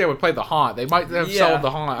didn't think they would play the Haunt. They might have sold the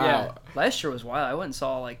Haunt out. Last year was wild. I went and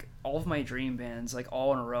saw like all of my dream bands like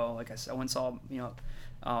all in a row. Like I went and saw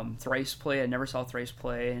Thrice play. I never saw Thrice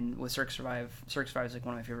play, and with Cirque Survive. Cirque Survive is like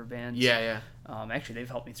one of my favorite bands. Yeah. Actually, they've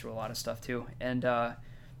helped me through a lot of stuff too. And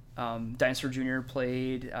Dinosaur Jr.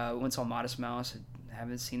 played. Went and saw Modest Mouse. I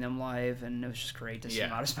haven't seen them live, and it was just great to see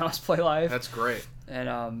Modest Mouse play live. That's great.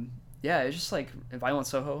 And it's just like Violent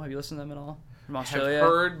Soho. Have you listened to them at all? From Australia? Have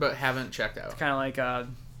heard, but haven't checked out. It's kind of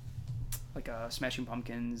like a Smashing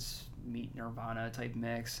Pumpkins meet Nirvana type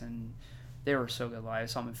mix, and they were so good live. I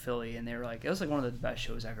saw them in Philly, and they were like, it was like one of the best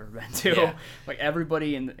shows I've ever been to. Yeah. Like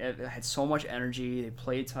everybody it had so much energy. They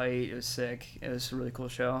played tight. It was sick. It was a really cool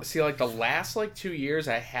show. See, like the last 2 years,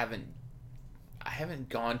 I haven't I haven't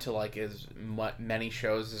gone to like as many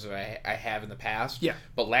shows as I have in the past. Yeah.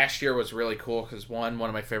 But last year was really cool because one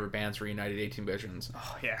of my favorite bands were United 18 Visions.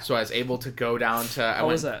 Oh yeah. So I was able to go down to. How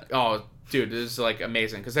was that? Oh, dude, this is like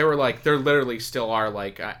amazing because they're literally still are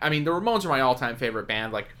like. I mean, the Ramones are my all-time favorite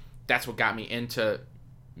band. Like that's what got me into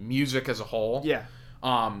music as a whole. Yeah.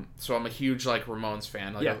 So I'm a huge like Ramones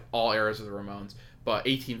fan, like Yeah. of all eras of the Ramones. But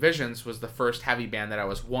 18 Visions was the first heavy band that I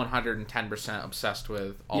was 110% obsessed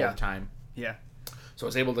with all Yeah. the time. Yeah. So I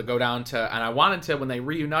was able to go down to, and I wanted to, when they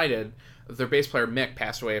reunited, their bass player Mick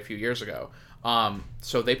passed away a few years ago.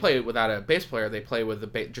 So they play without a bass player. They play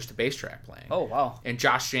with just a bass track playing. Oh wow. And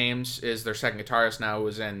Josh James is their second guitarist now. Who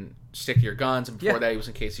was in Stick to Your Guns, and before that he was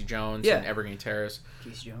in Casey Jones and Evergreen Terrace.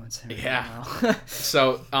 Casey Jones. Yeah.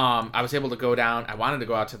 So I was able to go down. I wanted to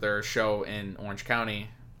go out to their show in Orange County,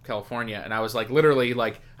 California, and I was like, literally,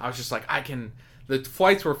 like, I was just like, I can. The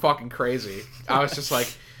flights were fucking crazy. I was just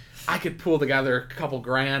like, I could pull together a couple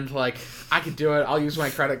grand. Like, I could do it. I'll use my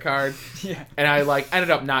credit card. Yeah. And I like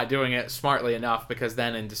ended up not doing it smartly enough because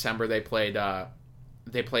then in December they played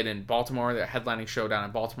in Baltimore, their headlining show down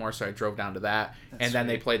in Baltimore, so I drove down to that. That's and then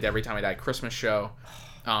sweet. they played the Every Time I Die Christmas show.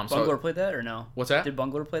 Bungalow played that or no? What's that? Did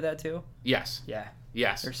Bungalow play that too? Yes. Yeah.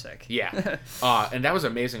 Yes. They're sick. Yeah. And that was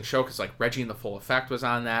an amazing show because like Reggie and the Full Effect was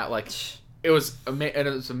on that. Like, it was an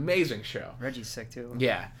amazing show. Reggie's sick too.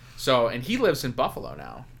 Yeah. So, and he lives in Buffalo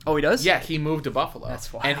now. Oh, he does? Yeah, he moved to Buffalo.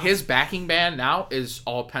 That's wild. And his backing band now is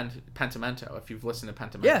all Pentimento, if you've listened to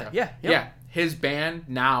Pentimento. Yeah. His band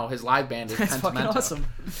now, his live band is That's fucking Pentimento. awesome.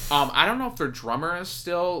 I don't know if their drummer is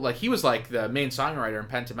still, like, he was like the main songwriter in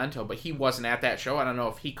Pentimento, but he wasn't at that show. I don't know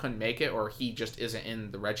if he couldn't make it or he just isn't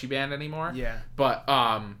in the Reggie band anymore. Yeah. But,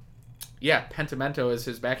 yeah, Pentimento is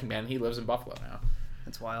his backing band. He lives in Buffalo now.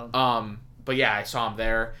 That's wild. But yeah, I saw him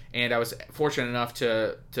there, and I was fortunate enough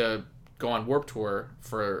to go on Warped Tour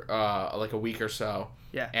for like a week or so.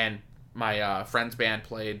 Yeah. And my friend's band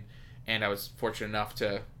played, and I was fortunate enough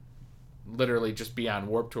to literally just be on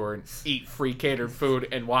Warped Tour and eat free catered food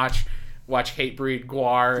and watch Hatebreed,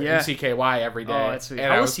 Guar, and CKY every day. Oh, that's sweet.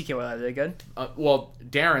 And How was CKY? Are they good? Well,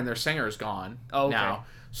 Darren, their singer, is gone now,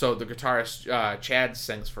 so the guitarist Chad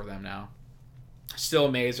sings for them now. Still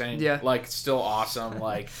amazing. Yeah. Like, still awesome.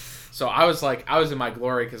 Like, so I was in my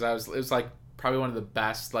glory because it was like probably one of the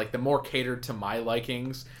best, like the more catered to my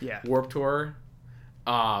likings. Yeah. Warped Tour.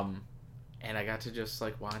 And I got to just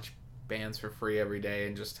like watch bands for free every day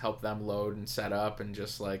and just help them load and set up and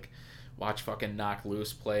just like watch fucking Knock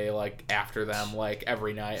Loose play like after them like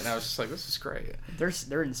every night, and I was just like, this is great.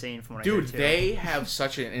 They're insane from what Dude, I heard too. they have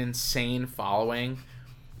such an insane following.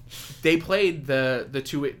 They played the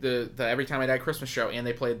Every Time I Die Christmas show, and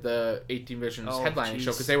they played the 18 Visions headlining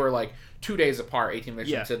show because they were like 2 days apart. 18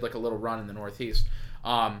 Visions did like a little run in the Northeast.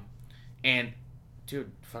 And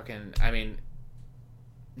dude, fucking, I mean,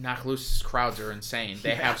 Knock Loose's crowds are insane.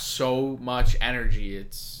 They have so much energy.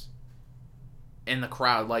 It's in the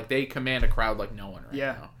crowd. Like, they command a crowd like no one right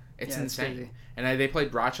now. It's insane. Crazy. And they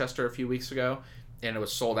played Rochester a few weeks ago, and it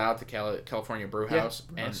was sold out at the California Brew House.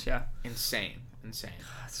 Insane. That's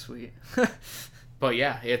sweet. But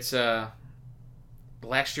yeah, it's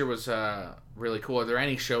last year was really cool. Are there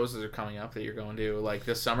any shows that are coming up that you're going to like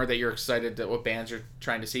this summer that you're excited that what bands you're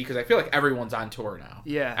trying to see? Because I feel like everyone's on tour now.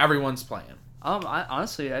 Yeah, everyone's playing.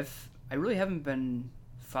 Honestly, I really haven't been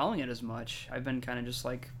following it as much. I've been kind of just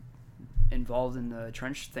like involved in the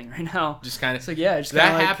trench thing right now. Just kind of so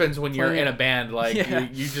that happens when you're in a band. Like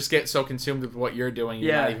you just get so consumed with what you're doing,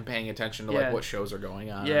 you're not even paying attention to like what shows are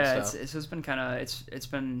going on. Yeah, it's been kind of it's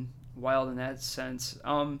been wild in that sense.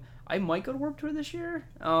 I might go to Warped Tour this year.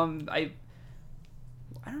 I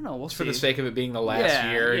don't know. We'll see. For the sake of it being the last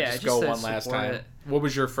year, just go one last time. What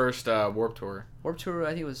was your first Warped Tour? Warped Tour, I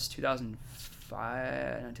think it was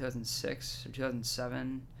 2005, 2006, or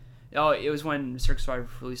 2007. Oh, it was when Circus Survive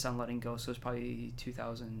released on Letting Go, so it was probably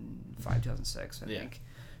 2005, 2006, I think.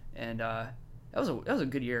 And that was a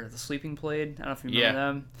good year. The Sleeping played. I don't know if you remember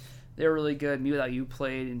them. They were really good. Me Without You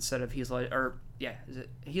played instead of He's Legend. Or, is it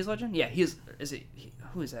He's Legend? Yeah,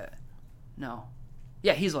 who is that? No.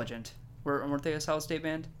 Yeah, He's Legend. Weren't they a solid state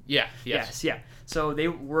band? Yeah. Yes. Yeah. So they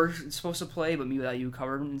were supposed to play, but Me Without You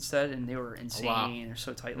covered them instead, and they were insane. Wow. They're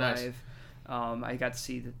so tight live. I got to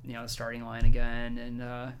see the starting line again,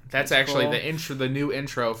 and that's actually cool. The new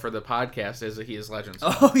intro for the podcast is He Is Legend.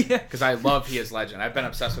 Oh yeah, because I love He Is Legend. I've been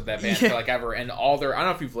obsessed with that band for like ever, and all their. I don't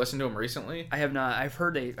know if you've listened to them recently. I have not. I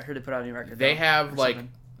heard they put out a new record. They have like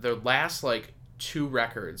their last like 2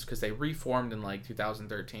 records because they reformed in like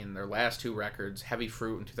 2013. Their last 2 records, Heavy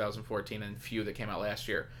Fruit in 2014 and Few that came out last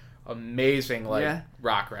year, amazing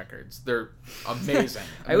rock records. They're amazing.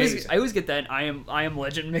 I always get that I am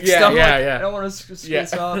Legend mixed up. I Yeah. don't want to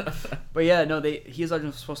space off. But yeah, no, He Is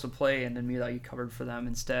Legend was supposed to play, and then Miyazaki covered for them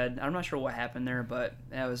instead. I'm not sure what happened there, but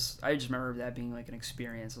I just remember that being like an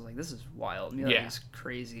experience. I was like, this is wild. Miyazaki's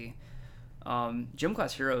crazy. Gym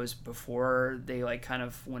Class Heroes, before they like kind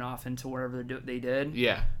of went off into whatever they did.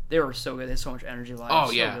 Yeah. They were so good. They had so much energy live. Oh,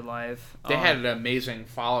 so yeah. good live. They had an amazing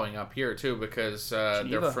following up here, too, because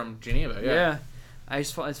they're from Geneva. Yeah.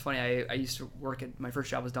 It's funny. I used to work at... My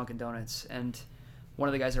first job was Dunkin' Donuts, and one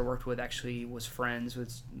of the guys I worked with actually was friends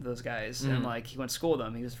with those guys. And, like, he went to school with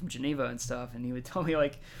them. He was from Geneva and stuff, and he would tell me,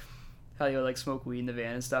 like, how he would, like, smoke weed in the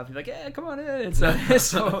van and stuff. He'd be like, yeah, come on in. And so I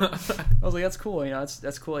was like, that's cool.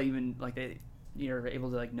 That's cool. Even, like, you're able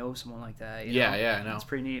to like know someone like that. I know. It's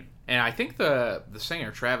pretty neat. And I think the singer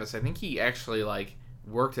Travis, I think he actually like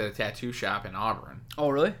worked at a tattoo shop in Auburn. Oh,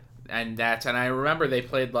 really? And I remember they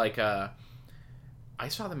played like I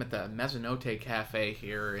saw them at the Mezzanotte Cafe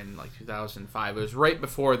here in like 2005. It was right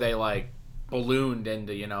before they like ballooned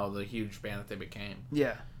into the huge band that they became.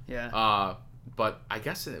 Yeah. But I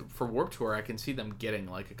guess for Warped Tour, I can see them getting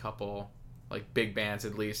like a couple like big bands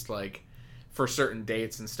at least like. For certain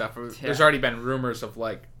dates and stuff. Yeah. There's already been rumors of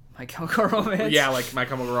like My Chemical Romance. Yeah, like My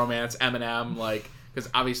Chemical Romance, Eminem, like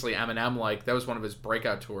because obviously Eminem, like that was one of his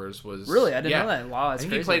breakout tours. Was really? I didn't know that. Wow, that's I think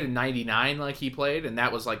crazy. he played in '99, like he played, and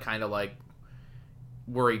that was like kind of like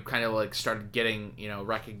where he kind of like started getting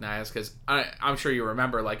recognized. Because I'm sure you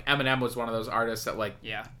remember, like Eminem was one of those artists that like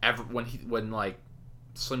when like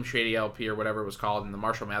Slim Shady LP or whatever it was called and the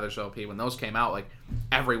Marshall Mathers LP when those came out, like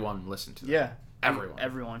everyone listened to them. Yeah.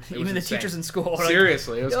 Everyone. Even the teachers in school.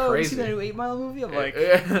 Seriously, it was crazy. You see that new 8 Mile movie? I'm like...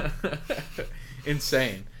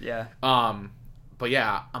 Insane. Yeah. But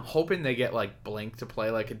yeah, I'm hoping they get like Blink to play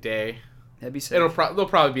like a day. That'd be sick. They'll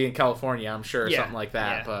probably be in California, I'm sure, or something like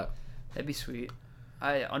that. Yeah. But that'd be sweet.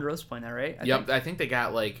 Under Oath's playing that, right? I think they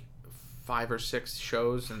got like 5 or 6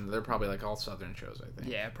 shows, and they're probably like all Southern shows. I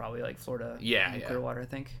think. Yeah, probably like Florida. Yeah. Clearwater, I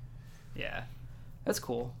think. Yeah, that's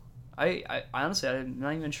cool. I honestly, I'm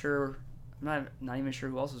not even sure. I'm not even sure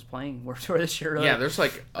who else is playing Warped Tour this year. Really. Yeah, there's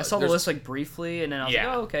like I saw the list like briefly, and then I was like,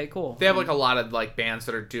 oh, okay, cool. They have like a lot of like bands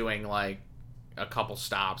that are doing like a couple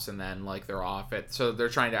stops and then like they're off it. So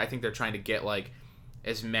I think they're trying to get like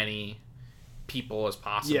as many people as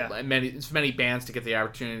possible. Yeah. As many bands to get the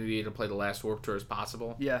opportunity to play the last Warped Tour as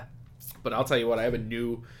possible. Yeah. But I'll tell you what,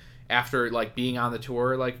 after like being on the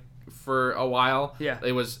tour like for a while. Yeah.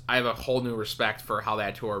 I have a whole new respect for how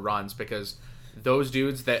that tour runs because those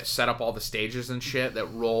dudes that set up all the stages and shit that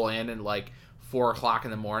roll in and like 4 o'clock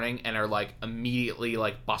in the morning and are like immediately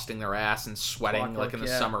like busting their ass and sweating like in the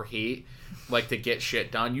summer heat, like to get shit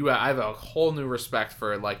done. I have a whole new respect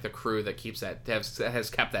for like the crew that has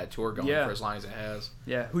kept that tour going for as long as it has.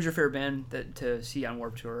 Yeah. Who's your favorite band to see on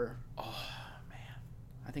Warped Tour? Oh man,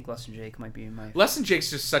 I think Less Than Jake might be my. Less Than Jake's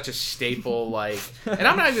just such a staple, like, and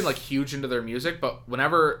I'm not even like huge into their music, but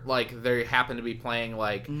whenever like they happen to be playing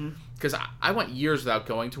like, because I went years without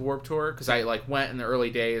going to Warped Tour because I like went in the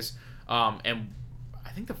early days. And I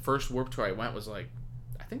think the first Warped Tour I went was like,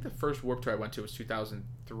 I think the first Warped Tour I went to was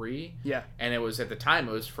 2003. Yeah. And it was at the time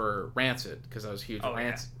it was for Rancid because I was a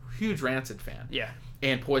huge Rancid fan. Yeah.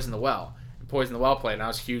 And Poison the Well. Poison the Well played, and I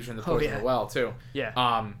was huge in the Poison the Well too.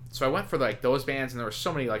 Yeah. So I went for like those bands, and there were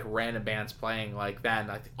so many like random bands playing like then.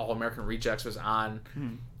 Like All American Rejects was on.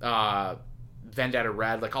 Vendetta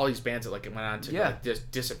Red, like all these bands that like went on to like just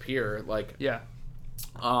disappear. Like Didn't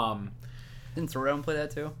Throwdown play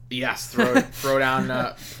that too? Yes,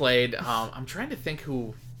 Throwdown played. I'm trying to think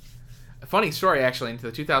who. A funny story, actually, into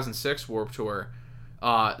the 2006 Warped Tour,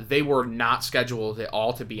 they were not scheduled at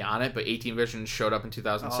all to be on it, but 18 Visions showed up in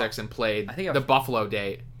 2006 and played the Buffalo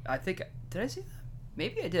date. Did I see that?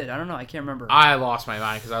 Maybe I did. I don't know. I can't remember. I lost my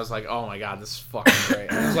mind because I was like, oh my god, this is fucking great.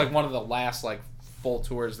 It was like one of the last like full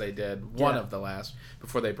tours they did. One of the last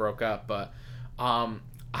before they broke up. But I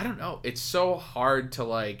don't know. It's so hard to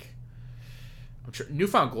like... I'm sure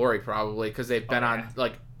Newfound Glory probably because they've been on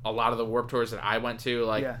like a lot of the Warped Tours that I went to.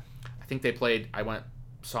 Like, I think they played.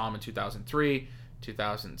 Saw them in 2003,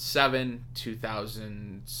 2007,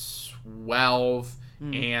 2012,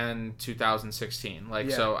 and 2016.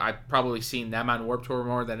 Like, so I've probably seen them on Warped Tour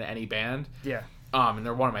more than any band. Yeah. And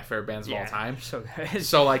they're one of my favorite bands of all time. So good.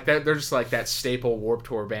 So like they're just like that staple Warped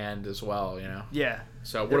Tour band as well, you know. Yeah.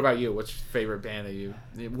 So what about you? What's your favorite band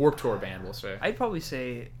Warped Tour band? We'll say. I'd probably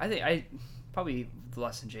say probably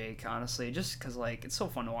Less Than Jake, honestly, just because like it's so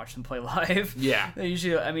fun to watch them play live. Yeah. They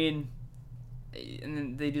usually, I mean, and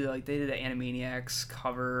then they did the Animaniacs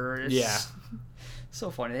cover. It's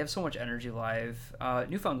so funny. They have so much energy live.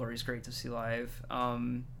 Newfound Glory is great to see live.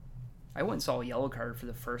 I went and saw Yellowcard for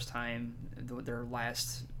the first time. Their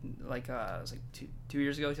last, like, it was like 2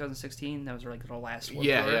 years ago, 2016. That was like their last tour.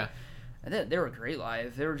 Yeah. And they were great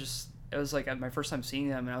live. They were just, it was like my first time seeing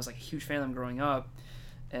them, and I was like a huge fan of them growing up.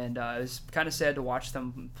 And it was kind of sad to watch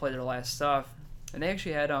them play their last stuff. And they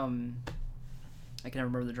actually had, I can never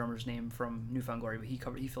remember the drummer's name from New Found Glory, but he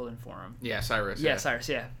filled in for him. Yeah, Cyrus. Yeah, Cyrus,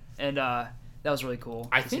 yeah. And that was really cool.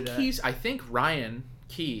 I think Ryan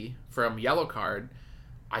Key from Yellowcard,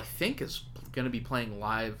 I think is going to be playing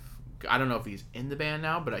live. I don't know if he's in the band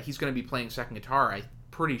now, but he's going to be playing second guitar, I'm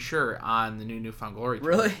pretty sure, on the New Found Glory tour.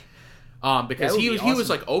 Really? Because he was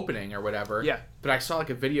like opening or whatever. Yeah. But I saw like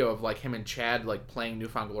a video of like him and Chad like playing New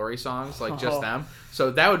Found Glory songs, like just them.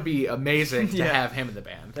 So that would be amazing to have him in the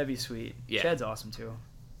band. That'd be sweet. Yeah. Chad's awesome too.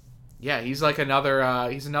 Yeah, he's like another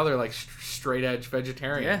like straight edge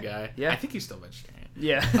vegetarian guy. Yeah. I think he's still vegetarian.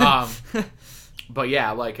 Yeah. But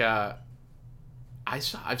yeah, like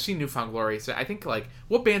I've seen New Found Glory. So I think like,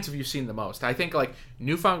 what bands have you seen the most? I think like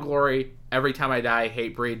New Found Glory, Every Time I Die,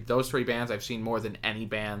 Hatebreed. Those three bands I've seen more than any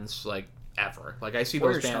bands like ever. Like I see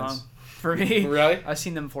those bands. Strong. For me, really, I've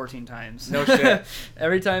seen them 14 times. No shit.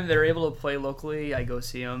 Every time they're able to play locally, I go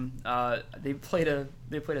see them. They played a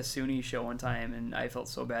SUNY show one time, and I felt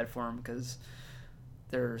so bad for them because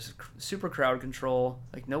there's super crowd control.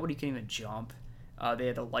 Like nobody can even jump. They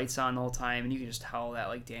had the lights on the whole time, and you could just tell that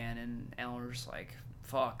like Dan and Alan were just like,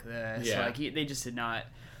 "Fuck this!" Yeah. Like they just did not.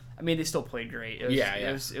 I mean, they still played great. It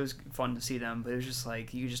was, It was fun to see them, but it was just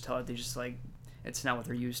like you could just tell that they just like it's not what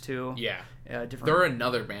they're used to. Yeah. Different. They're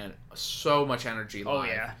another band. So much energy live. Oh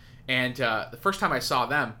yeah. And the first time I saw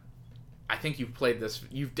them, I think you've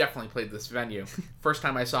definitely played this venue. First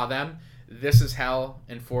time I saw them, This Is Hell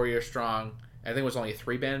and 4 Years Strong. I think it was only a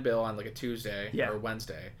 3-band bill on like a Tuesday or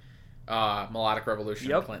Wednesday. Melodic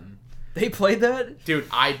Revolution in Clinton. They played that? Dude,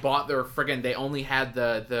 I bought their friggin', they only had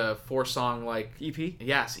the 4-song like EP?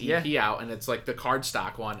 Yes, EP out, and it's like the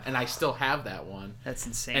cardstock one, and I still have that one. That's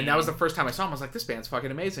insane. And that was the first time I saw them. I was like, this band's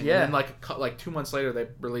fucking amazing. Yeah. And then like 2 months later, they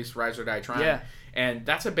released Rise or Die Trying. Yeah. And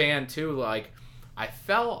that's a band too. Like, I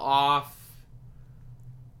fell off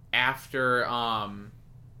after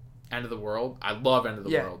End of the World. I love End of the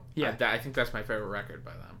World. Yeah. I think that's my favorite record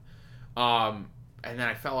by them. And then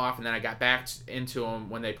I fell off, and then I got back into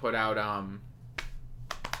them when they put out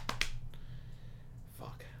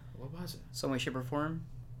what was it? Some Way, Shape, or Form?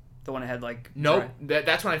 The one that had like... Nope,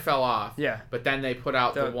 that's when I fell off. Yeah. But then they put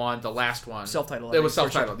out the last one. Self-titled. It was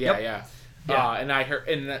self-titled, Yep. yeah. And I heard,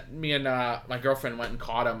 me and my girlfriend went and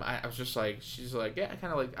caught him. I was just like, she's like, yeah,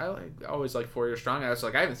 I always like 4 Years Strong. I was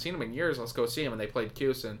like, I haven't seen him in years. Let's go see him. And they played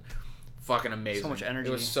Cuse, and fucking amazing. So much energy.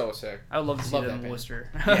 It was so sick. I would love to see them in band.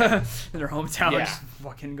 Worcester. Yeah. In their hometown, Yeah. just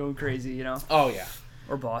fucking going crazy, you know? Oh yeah.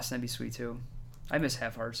 Or Boston, that'd be sweet too. I miss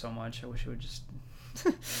Half Heart so much. I wish it would just...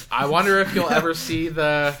 I wonder if you'll ever see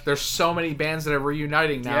there's so many bands that are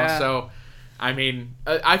reuniting now. Yeah. So, I mean,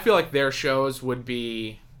 I feel like their shows would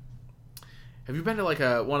be... Have you been to like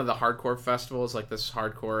one of the hardcore festivals, like this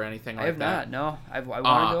hardcore or anything like that? I have not, no. I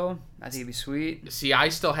want to go. I think it'd be sweet. See, I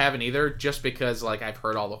still haven't either, just because like I've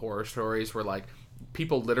heard all the horror stories where like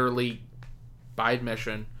people literally buy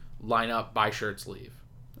admission, line up, buy shirts, leave.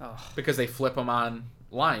 Oh. Because they flip them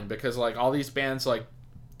online. Because like all these bands like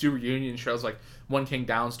do reunion shows, like One King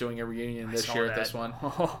Down's doing a reunion this year at this one.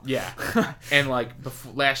 Yeah. And like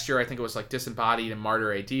last year, I think it was like Disembodied and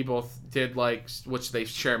Martyr AD both did like, which they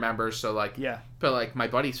share members. So like, yeah. But like my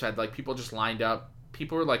buddy said, like people just lined up.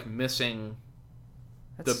 People were like missing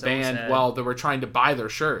That's the band sad. while they were trying to buy their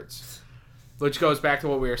shirts. Which goes back to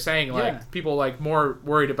what we were saying, like people like more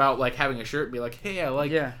worried about like having a shirt and be like, hey, I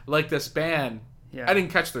like this band. Yeah. I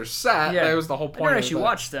didn't catch their set. Yeah. That was the whole point. I never actually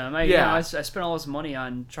watched them. I spent all this money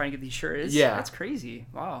on trying to get these shirts. That's crazy.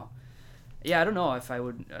 Wow. Yeah, I don't know if I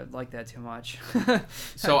would like that too much.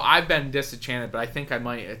 So I've been disenchanted, but I think I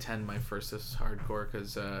might attend my first This Is Hardcore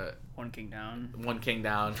because One King Down,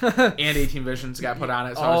 and 18 Visions got put on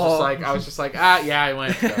it. So I was just like, yeah, I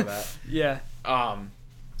went to go that. Yeah.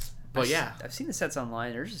 But yeah, I've seen the sets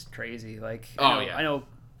online. They're just crazy. Like, I know,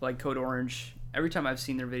 like Code Orange. Every time I've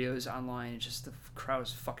seen their videos online, it's just the crowd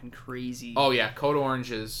is fucking crazy. Oh yeah, Code Orange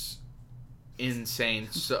is insane.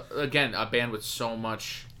 So again, a band with so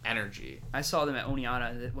much energy. I saw them at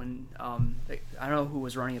Oneonta when I don't know who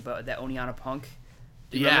was running it, but that Oneonta Punk.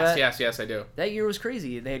 Yes, I do. That year was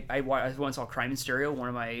crazy. I once saw Crime in Stereo,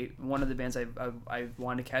 one of the bands I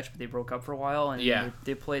wanted to catch, but they broke up for a while, and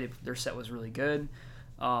they played. Their set was really good.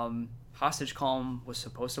 Hostage Calm was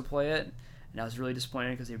supposed to play it, and I was really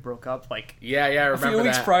disappointed because they broke up. Like I remember a few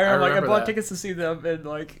weeks that. prior. I bought tickets to see them, and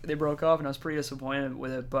like they broke up, and I was pretty disappointed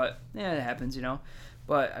with it. But yeah, it happens, you know.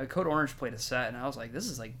 But Code Orange played a set, and I was like, this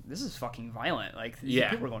is fucking violent. Like, these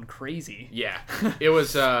people are going crazy. Yeah. It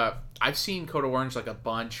was, I've seen Code Orange, like, a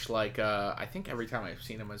bunch. Like, I think every time I've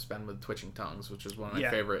seen them has been with Twitching Tongues, which is one of my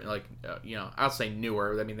favorite, like, I'll say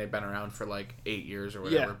newer. I mean, they've been around for, like, 8 years or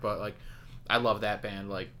whatever. But, like, I love that band,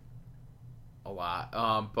 like, a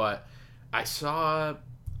lot. But I saw,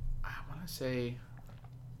 I want to say...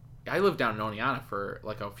 I lived down in Oneonta for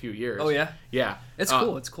like a few years. Oh yeah, yeah. It's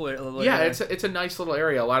cool. It's cool. Yeah, it's a nice little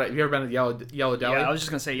area. Have you ever been to Yellow Deli? Yeah, I was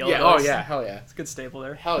just gonna say Yellow. Yeah. Oh yeah, hell yeah. It's a good staple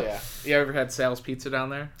there. Hell yeah. You ever had Sal's Pizza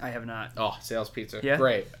down there? I have not. Oh, Sal's Pizza. Yeah.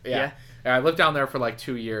 Great. Yeah. I lived down there for like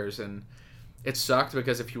 2 years, and it sucked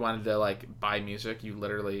because if you wanted to like buy music, you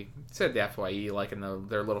literally said the FYE like in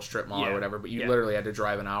their little strip mall or whatever, but you literally had to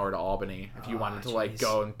drive an hour to Albany if you wanted to like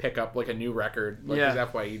go and pick up like a new record. Like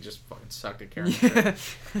because FYE just fucking sucked at carrying shit.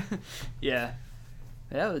 Yeah.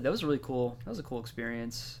 That was really cool. That was a cool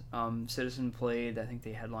experience. Citizen played. I think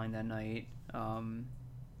they headlined that night.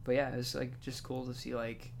 But yeah, it was like just cool to see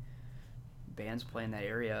like bands play in that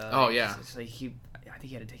area. Oh yeah. It's like I think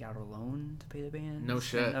he had to take out a loan to pay the band. No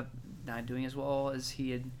shit. Ended up not doing as well as he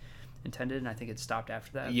had intended, and I think it stopped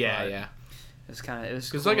after that. Yeah, yeah. It was kind of It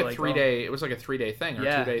was like a 3-day. It was like a 3-day thing or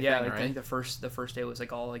 2-day thing, like, right? I think the first day was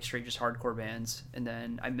like all like straight just hardcore bands, and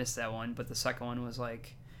then I missed that one. But the second one was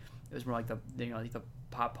like it was more like the like the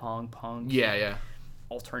pop punk, yeah,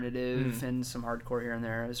 alternative, and some hardcore here and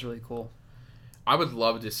there. It was really cool. I would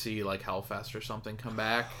love to see like Hellfest or something come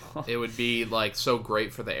back. It would be like so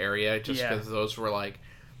great for the area, just because those were like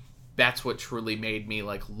that's what truly made me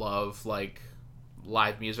like love like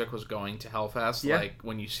live music was going to Hellfest. Like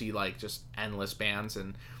when you see like just endless bands,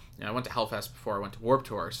 and I went to Hellfest before I went to Warped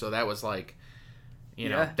Tour, so that was like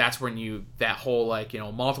that's when that whole like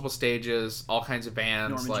multiple stages, all kinds of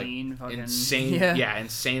bands, Norma like Jean, insane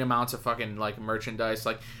insane amounts of fucking like merchandise,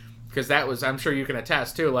 like because that was, I'm sure you can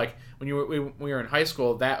attest too, like when we were in high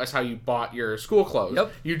school, that was how you bought your school clothes.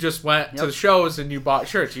 You just went to the shows and you bought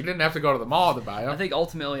shirts. You didn't have to go to the mall to buy them. I think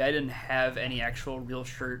ultimately I didn't have any actual real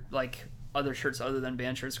shirt, like other shirts other than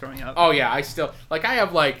band shirts growing up. Oh yeah, I still like I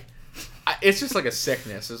have like it's just like a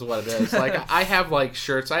sickness is what it is. Like I have like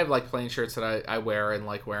shirts, I have like plain shirts that I wear and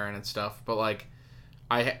like wearing and stuff, but like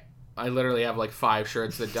I literally have like 5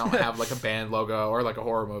 shirts that don't have like a band logo or like a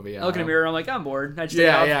horror movie. I look in the mirror, I'm like, I'm bored. I just take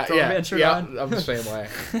it off, throw a band shirt on. I'm the same way.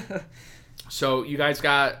 So you guys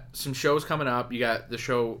got some shows coming up. You got the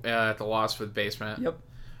show at the Lostwood Basement. Yep.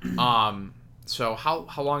 So how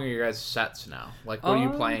long are your guys' sets now? Like, what are you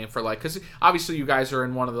playing for? Like, because obviously you guys are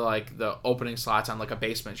in one of the like the opening slots on like a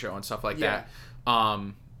basement show and stuff like that.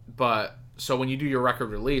 But so when you do your record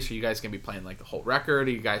release, are you guys gonna be playing like the whole record?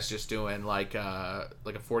 Are you guys just doing like a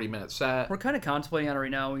 40-minute set? We're kind of contemplating on it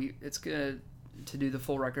right now. It's good to do the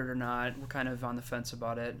full record or not. We're kind of on the fence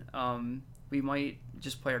about it. We might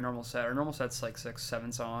just play our normal set. Our normal set's like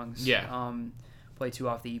 6-7 songs. Play 2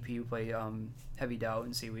 off the EP. We play Heavy Doubt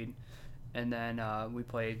and Seaweed, and then we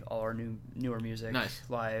play all our newer music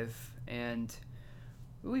live. And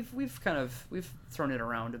we've thrown it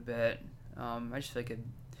around a bit. I just feel like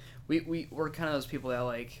we're kind of those people that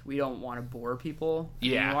like we don't want to bore people.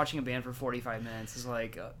 Watching a band for 45 minutes is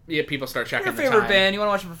like people start checking your favorite band. You want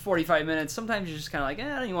to watch them for 45 minutes. Sometimes you're just kind of like,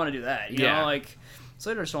 I don't even want to do that. You know, like. So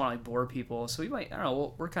I just don't want to like bore people. So we might, I don't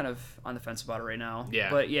know, we're kind of on the fence about it right now.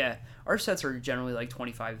 But yeah, our sets are generally like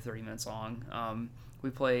 25 to 30 minutes long. We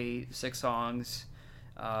play 6 songs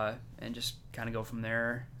and just kind of go from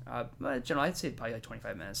there. But generally, I'd say probably like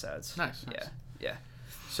 25-minute sets. Nice. Yeah.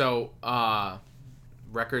 So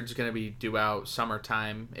record's going to be due out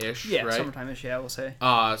summertime-ish, right? Yeah, summertime-ish, we'll say.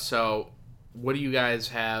 So what do you guys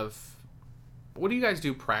have... What do you guys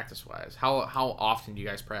do practice-wise? How often do you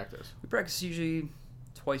guys practice? We practice usually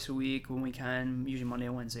twice a week when we can. Usually Monday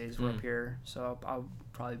and Wednesdays we're up here, so I'll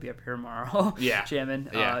probably be up here tomorrow. Jamming.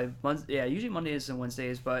 Usually Mondays and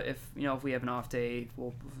Wednesdays, but if we have an off day,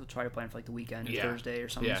 we'll try to plan for like the weekend, Thursday or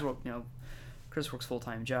something. So, Chris works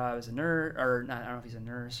full-time job as a nurse, or not. I don't know if he's a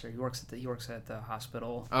nurse or he works at the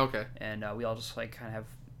hospital. Okay. And we all just like kind of have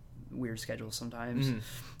weird schedules sometimes.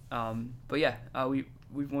 But yeah, we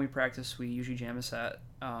when we practice, we usually jam a set.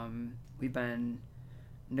 We've been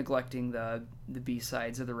neglecting the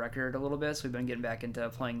B-sides of the record a little bit, so we've been getting back into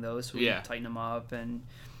playing those, so we tighten them up, and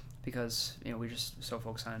because we're just so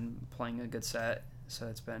focused on playing a good set, so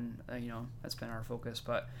it's been that's been our focus.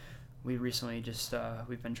 But we recently just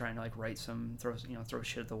we've been trying to like write some throw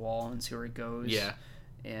shit at the wall and see where it goes,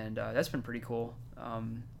 and that's been pretty cool.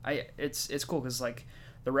 It's cool because like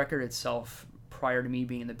the record itself, prior to me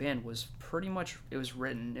being in the band, was pretty much, it was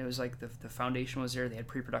written. It was like the foundation was there. They had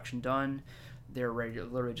pre-production done. They were ready to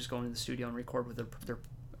literally just go into the studio and record with their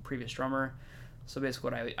previous drummer. So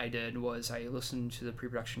basically, what I did was I listened to the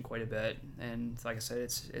pre-production quite a bit, and like I said,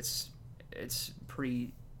 it's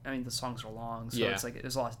pretty. I mean, the songs are long, so it's like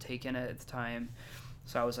there's a lot to take in it at the time.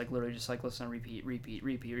 So I was like literally just like listening, repeat,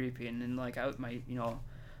 and then like I might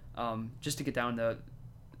just to get down the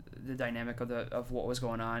dynamic of what was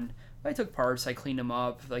going on. I took parts, I cleaned them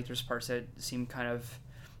up. Like there's parts that seemed kind of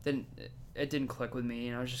didn't click with me,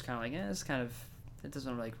 and I was just kind of like, it's kind of it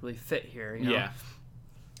doesn't like really fit here. You know? Yeah.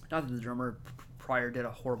 Not that the drummer prior did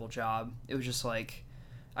a horrible job. It was just like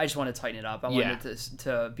I just wanted to tighten it up. I wanted it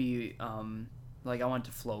to be like I want it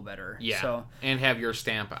to flow better. Yeah. So and have your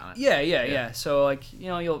stamp on it. Yeah. So like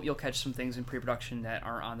you'll catch some things in pre-production that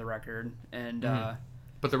aren't on the record, and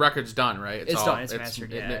but the record's done, right? It's done. It's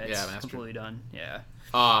mastered. It's mastered. Completely done. Yeah.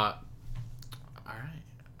 All right.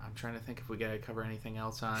 I'm trying to think if we gotta cover anything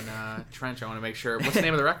else on Trench. I want to make sure. What's the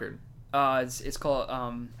name of the record? It's called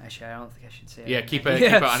actually I don't think I should say it. Yeah, keep it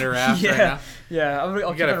under wraps right now. Yeah,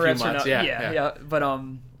 I'll keep it under wraps for now. Yeah.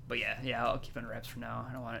 But yeah, I'll keep it under wraps for now.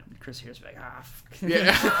 I don't want Chris here to be like,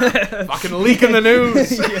 Yeah. Fucking leaking the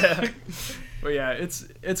news. Yeah. But yeah,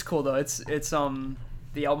 it's cool though. It's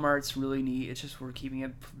the album art's really neat. It's just we're keeping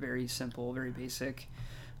it very simple, very basic.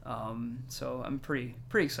 So I'm pretty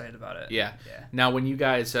excited about it. Yeah. Now when you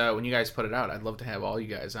guys put it out, I'd love to have all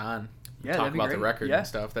you guys on. Yeah, talk about the record and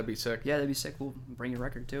stuff. That'd be sick. Yeah, that'd be sick. We'll bring your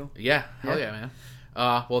record too. Yeah. Hell yeah, man.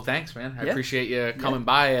 Well, thanks, man. I appreciate you coming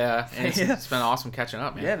by. And it's been awesome catching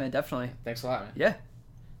up, man. Yeah, man, definitely. Thanks a lot, man. Yeah.